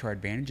we have to our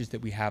advantage is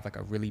that we have like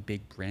a really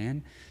big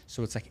brand.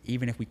 So it's like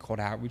even if we cold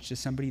outreach to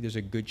somebody, there's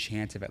a good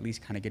chance of at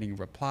least kind of getting a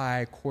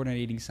reply,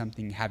 coordinating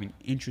something, having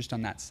interest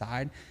on that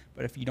side.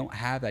 But if you don't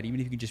have that, even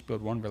if you can just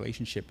build one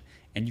relationship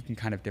and you can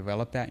kind of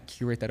develop that and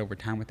curate that over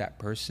time with that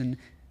person,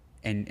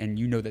 and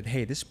you know that,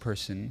 hey, this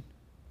person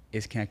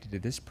is connected to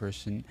this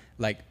person,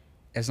 like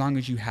as long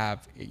as you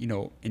have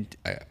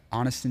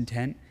honest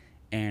intent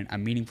and a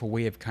meaningful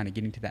way of kind of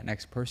getting to that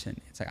next person,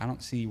 it's like I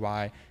don't see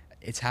why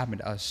it's happened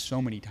to us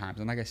so many times.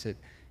 And like I said,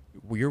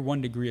 you're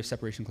 1 degree of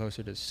separation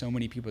closer to so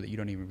many people that you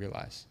don't even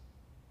realize.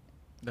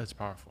 That's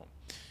powerful.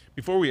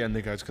 Before we end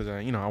it, guys, because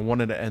I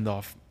wanted to end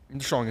off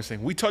the strongest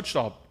thing. We touched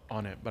up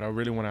on it, but I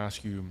really want to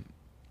ask you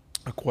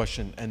a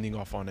question ending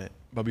off on it.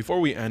 But before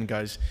we end,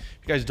 guys,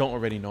 if you guys don't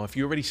already know, if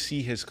you already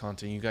see his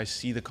content, you guys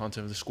see the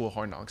content of the School of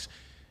Hard Knocks,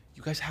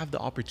 you guys have the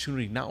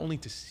opportunity not only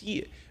to see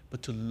it,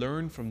 but to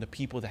learn from the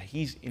people that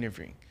he's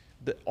interviewing.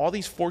 All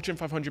these Fortune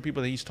 500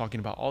 people that he's talking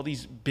about, all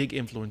these big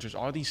influencers,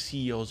 all these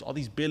CEOs, all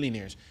these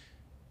billionaires,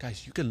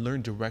 guys, you can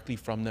learn directly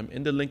from them.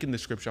 In the link in the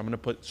description, I'm going to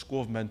put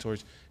School of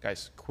Mentors.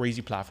 Guys,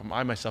 crazy platform.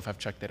 I myself have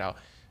checked it out.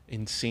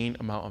 Insane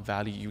amount of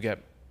value. You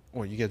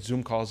get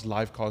Zoom calls,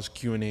 live calls,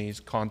 Q&As,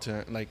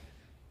 content, like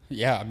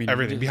yeah, I mean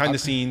everything behind the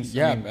scenes.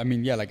 Yeah, I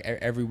mean, like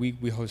every week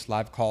we host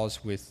live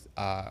calls with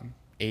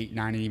 8,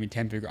 9, and even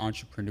 10-figure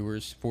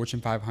entrepreneurs,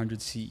 Fortune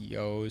 500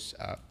 CEOs,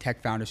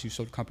 tech founders who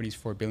sold companies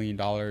for $1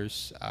 billion,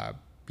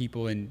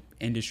 people in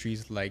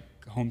industries like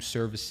home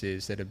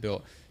services that have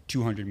built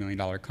 $200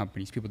 million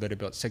companies, people that have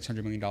built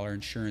 $600 million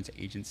insurance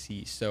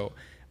agencies. So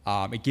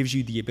it gives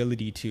you the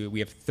ability we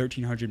have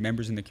 1,300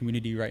 members in the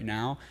community right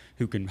now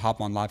who can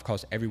hop on live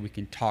calls every week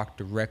and talk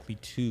directly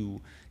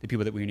to the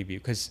people that we interview.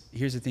 Because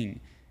here's the thing.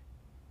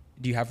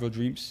 Do you have real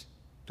dreams?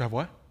 Do you have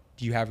what?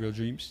 Do you have real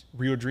dreams?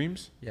 Real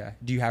dreams? Yeah.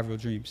 Do you have real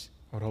dreams?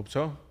 I would hope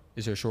so.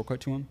 Is there a shortcut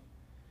to them?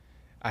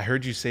 I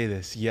heard you say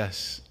this.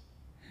 Yes.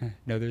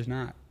 No, there's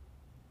not.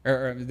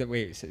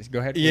 Wait, go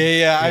ahead.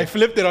 Yeah. I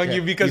flipped it on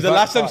you because the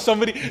last time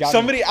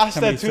somebody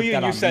asked that to you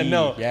and you said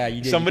no. Yeah,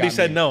 you did. Somebody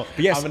said no.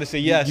 But yes, I'm going to say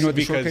yes. You know what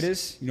the shortcut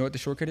is? You know what the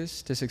shortcut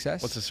is to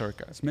success? What's the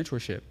shortcut? It's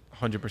mentorship.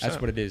 100%.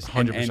 That's what it is.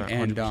 100%.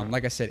 And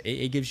like I said,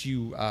 it gives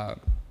you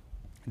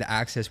the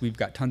access. We've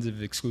got tons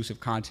of exclusive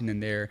content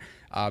in there.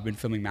 I've been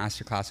filming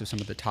masterclasses with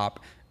some of the top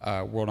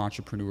world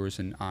entrepreneurs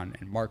in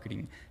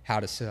marketing, how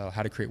to sell,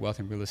 how to create wealth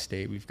in real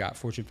estate. We've got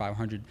Fortune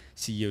 500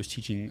 CEOs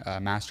teaching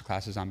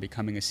masterclasses on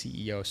becoming a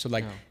CEO. So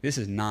this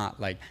is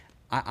not like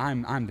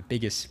I'm the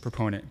biggest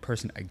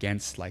person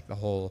against like the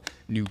whole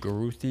new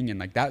guru thing, and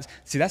like that's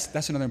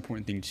another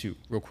important thing too.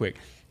 Real quick,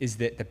 is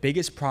that the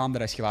biggest problem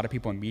that I see a lot of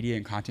people in media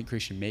and content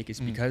creation make is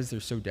because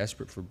they're so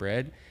desperate for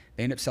bread,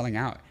 they end up selling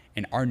out.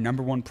 And our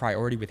number one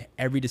priority with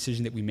every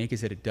decision that we make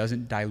is that it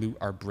doesn't dilute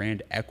our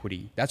brand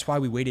equity. That's why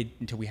we waited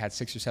until we had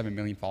 6 or 7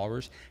 million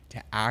followers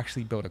to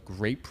actually build a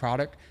great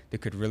product that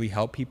could really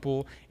help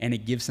people, and it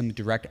gives them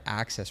direct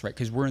access, right?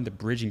 Because we're in the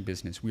bridging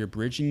business. We are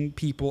bridging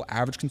people,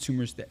 average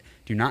consumers that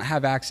do not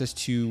have access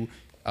to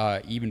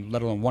even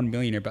let alone 1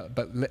 millionaire.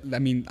 But I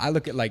mean, I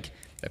look at like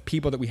the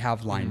people that we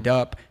have lined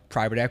up,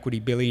 private equity,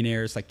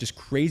 billionaires, like just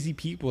crazy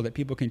people that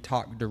people can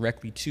talk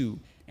directly to.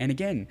 And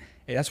again,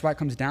 that's why it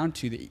comes down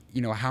to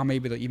how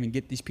maybe they'll even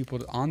get these people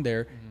on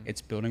there.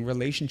 It's building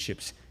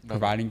relationships,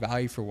 providing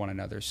value for one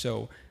another.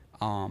 So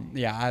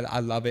I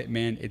love it,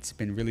 man. It's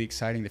been really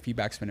exciting. The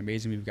feedback's been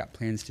amazing. We've got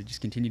plans to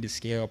just continue to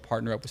scale,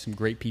 partner up with some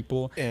great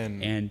people,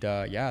 and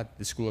the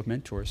School of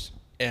Mentors.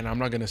 And I'm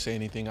not going to say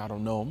anything I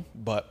don't know,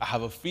 but I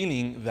have a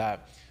feeling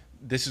that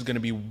this is going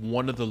to be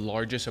one of the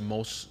largest and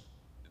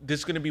this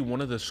is going to be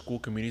one of the school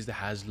communities that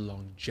has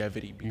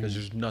longevity, because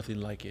there's nothing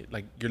like it.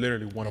 Like, you're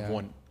literally one of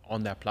one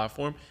on that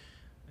platform.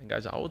 And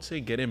guys, I would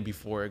say get in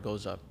before it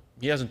goes up.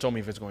 He hasn't told me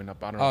if it's going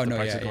up. I don't know if the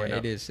price is going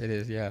up. It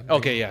is, yeah.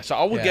 Okay, yeah. So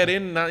I would get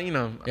in,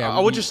 I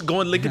would just go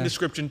and link in the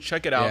description,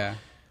 check it out. Yeah.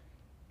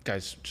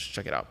 Guys, just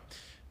check it out.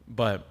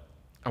 But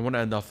I want to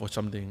end off with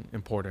something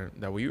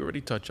important that we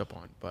already touched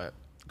upon, but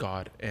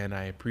God. And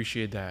I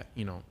appreciate that,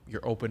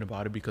 you're open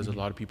about it, because a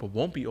lot of people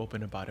won't be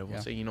open about it.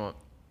 We'll say, you know what?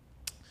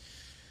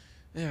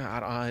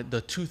 Yeah, the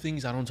two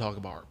things I don't talk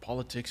about are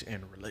politics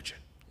and religion.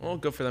 Well,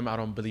 good for them. I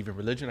don't believe in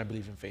religion. I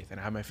believe in faith, and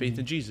I have my faith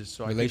in Jesus.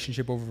 So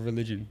relationship over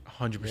religion.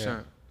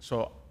 100%.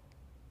 So,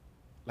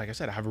 like I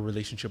said, I have a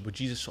relationship with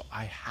Jesus, so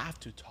I have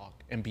to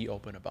talk and be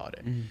open about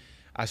it.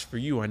 As for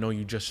you, I know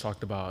you just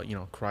talked about,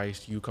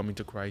 Christ, you coming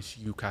to Christ,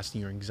 you casting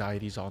your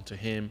anxieties onto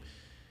Him.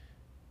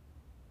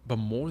 But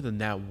more than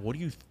that, what do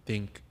you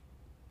think,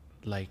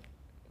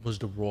 was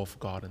the role of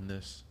God in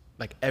this?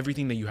 Like,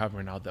 everything that you have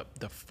right now,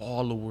 the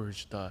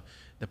followers, the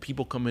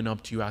people coming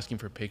up to you asking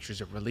for pictures,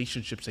 the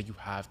relationships that you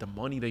have, the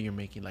money that you're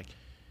making, like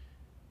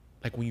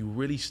when you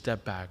really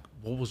step back,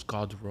 what was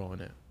God's role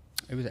in it?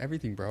 It was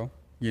everything, bro.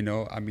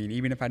 I mean,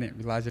 even if I didn't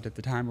realize it at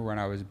the time, or when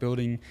I was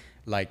building,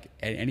 at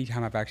any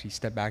time I've actually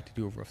stepped back to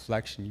do a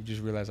reflection, you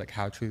just realize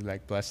how truly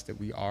blessed that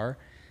we are.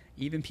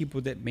 Even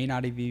people that may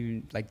not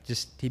even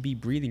just to be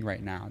breathing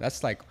right now.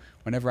 That's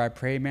whenever I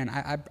pray, man,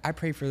 I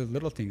pray for the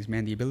little things,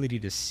 man, the ability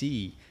to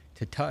see,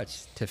 to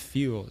touch, to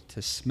feel,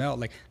 to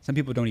smell. Some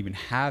people don't even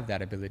have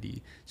that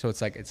ability. So it's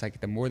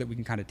the more that we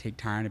can kind of take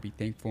time to be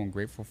thankful and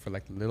grateful for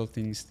the little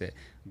things that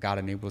God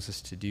enables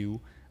us to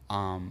do,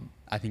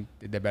 I think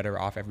the better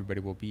off everybody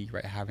will be,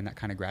 right? Having that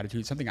kind of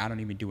gratitude, something I don't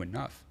even do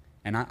enough.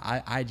 And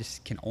I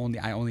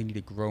only need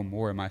to grow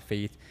more in my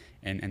faith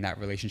and that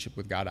relationship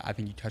with God. I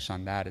think you touched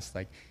on that. It's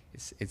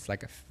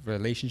like a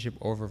relationship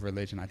over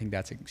religion. I think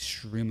that's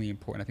extremely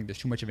important. I think there's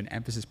too much of an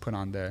emphasis put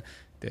on the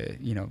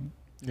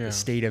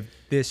state of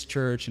this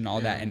church and all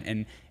that.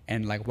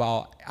 And like,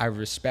 while I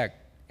respect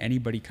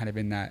anybody kind of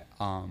in that,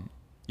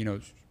 you know,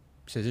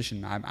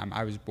 position,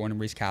 I was born and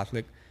raised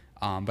Catholic.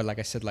 But like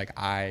I said, like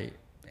I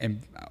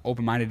am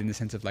open-minded in the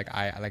sense of like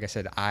I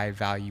said, I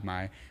value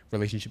my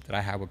relationship that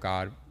I have with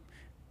God,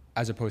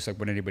 as opposed to like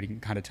what anybody can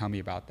kind of tell me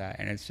about that.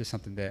 And it's just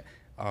something that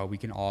we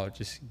can all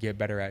just get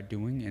better at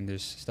doing. And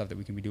there's stuff that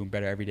we can be doing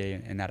better every day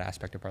in that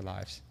aspect of our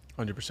lives.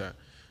 100%.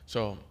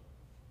 So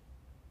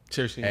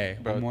seriously, hey,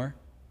 bro, one more.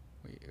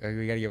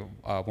 We gotta give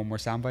one more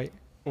soundbite.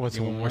 What's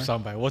one more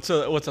soundbite? What's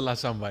the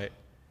last soundbite?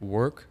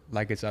 Work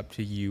like it's up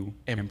to you,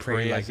 and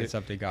pray like it's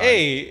up to God.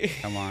 Hey,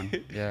 come on,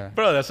 yeah,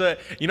 bro. That's what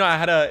you know. I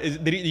had you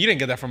didn't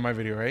get that from my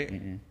video, right?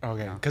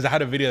 Okay, because I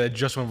had a video that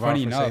just went viral.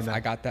 Funny enough, I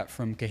got that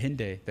from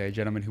Kahinde, the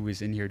gentleman who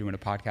was in here doing a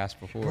podcast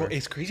before. Bro,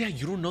 it's crazy how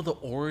you don't know the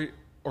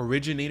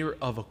originator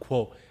of a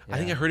quote. Yeah. I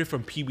think I heard it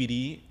from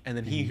PBD, and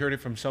then he heard it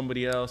from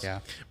somebody else. Yeah.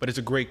 But it's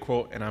a great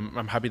quote, and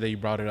I'm happy that you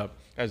brought it up.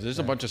 Guys, there's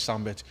a bunch of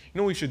sound bits. You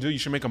know what we should do? You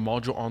should make a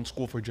module on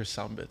School for just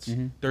sound bits.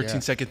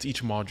 13 seconds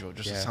each module,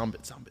 just a sound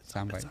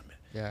bit.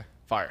 Yeah.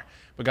 Fire.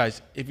 But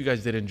guys, if you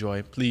guys did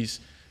enjoy, please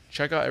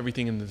check out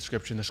everything in the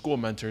description. The School of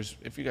Mentors.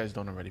 If you guys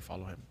don't already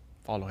follow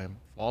him.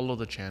 Follow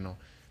the channel.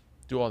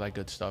 Do all that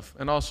good stuff.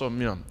 And also, you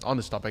know, on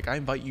this topic, I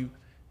invite you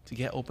to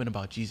get open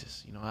about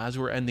Jesus. You know, as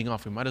we're ending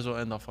off, we might as well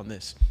end off on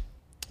this.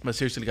 But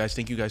seriously, guys,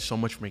 thank you guys so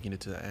much for making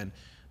it to the end.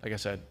 Like I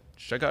said,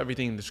 check out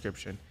everything in the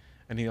description.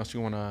 Anything else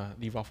you want to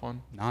leave off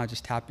on? Nah,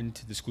 just tap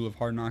into the School of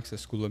Hardknocks, the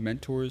School of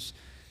Mentors.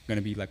 Going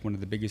to be like one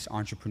of the biggest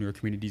entrepreneur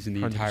communities in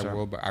the 100%. Entire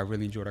world. But I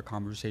really enjoyed our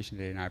conversation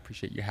today, and I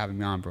appreciate you having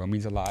me on, bro. It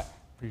means a lot.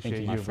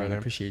 Appreciate you, my friend. I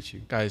appreciate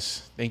you.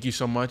 Guys, thank you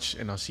so much,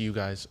 and I'll see you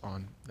guys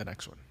on the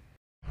next one.